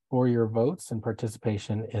for your votes and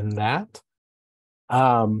participation in that.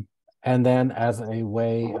 And then as a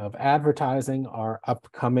way of advertising our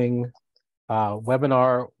upcoming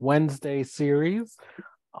webinar Wednesday series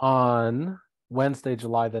on Wednesday,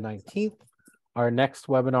 July the 19th. Our next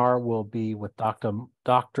webinar will be with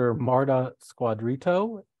Dr. Marta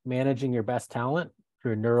Squadrito, Managing Your Best Talent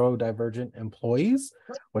for Neurodivergent Employees,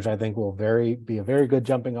 which I think will be a very good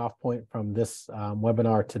jumping off point from this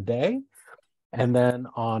webinar today. And then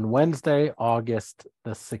on Wednesday, August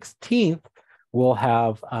the 16th, we'll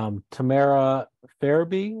have Tamara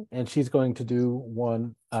Farabee, and she's going to do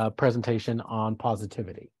one presentation on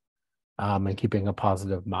positivity and keeping a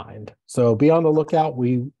positive mind. So be on the lookout.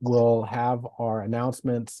 We will have our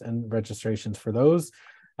announcements and registrations for those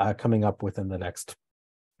coming up within the next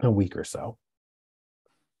week or so.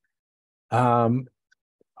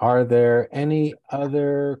 Are there any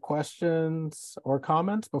other questions or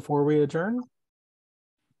comments before we adjourn?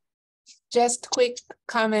 Just quick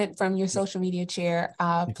comment from your social media chair.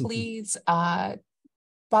 Please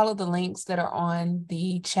follow the links that are on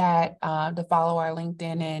the chat to follow our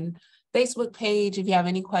LinkedIn and Facebook page. If you have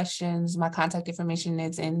any questions, my contact information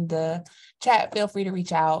is in the chat. Feel free to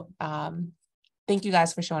reach out. Thank you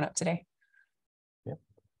guys for showing up today. Yep.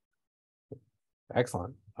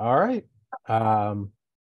 Excellent. All right.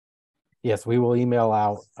 Yes, we will email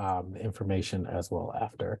out information as well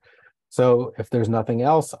after. So if there's nothing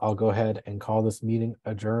else, I'll go ahead and call this meeting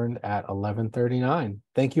adjourned at 11:39.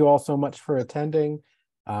 Thank you all so much for attending.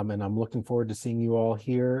 And I'm looking forward to seeing you all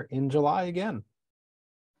here in July again.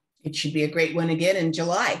 It should be a great one again in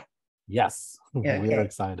July. Yes, Okay. We are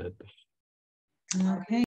excited. Okay.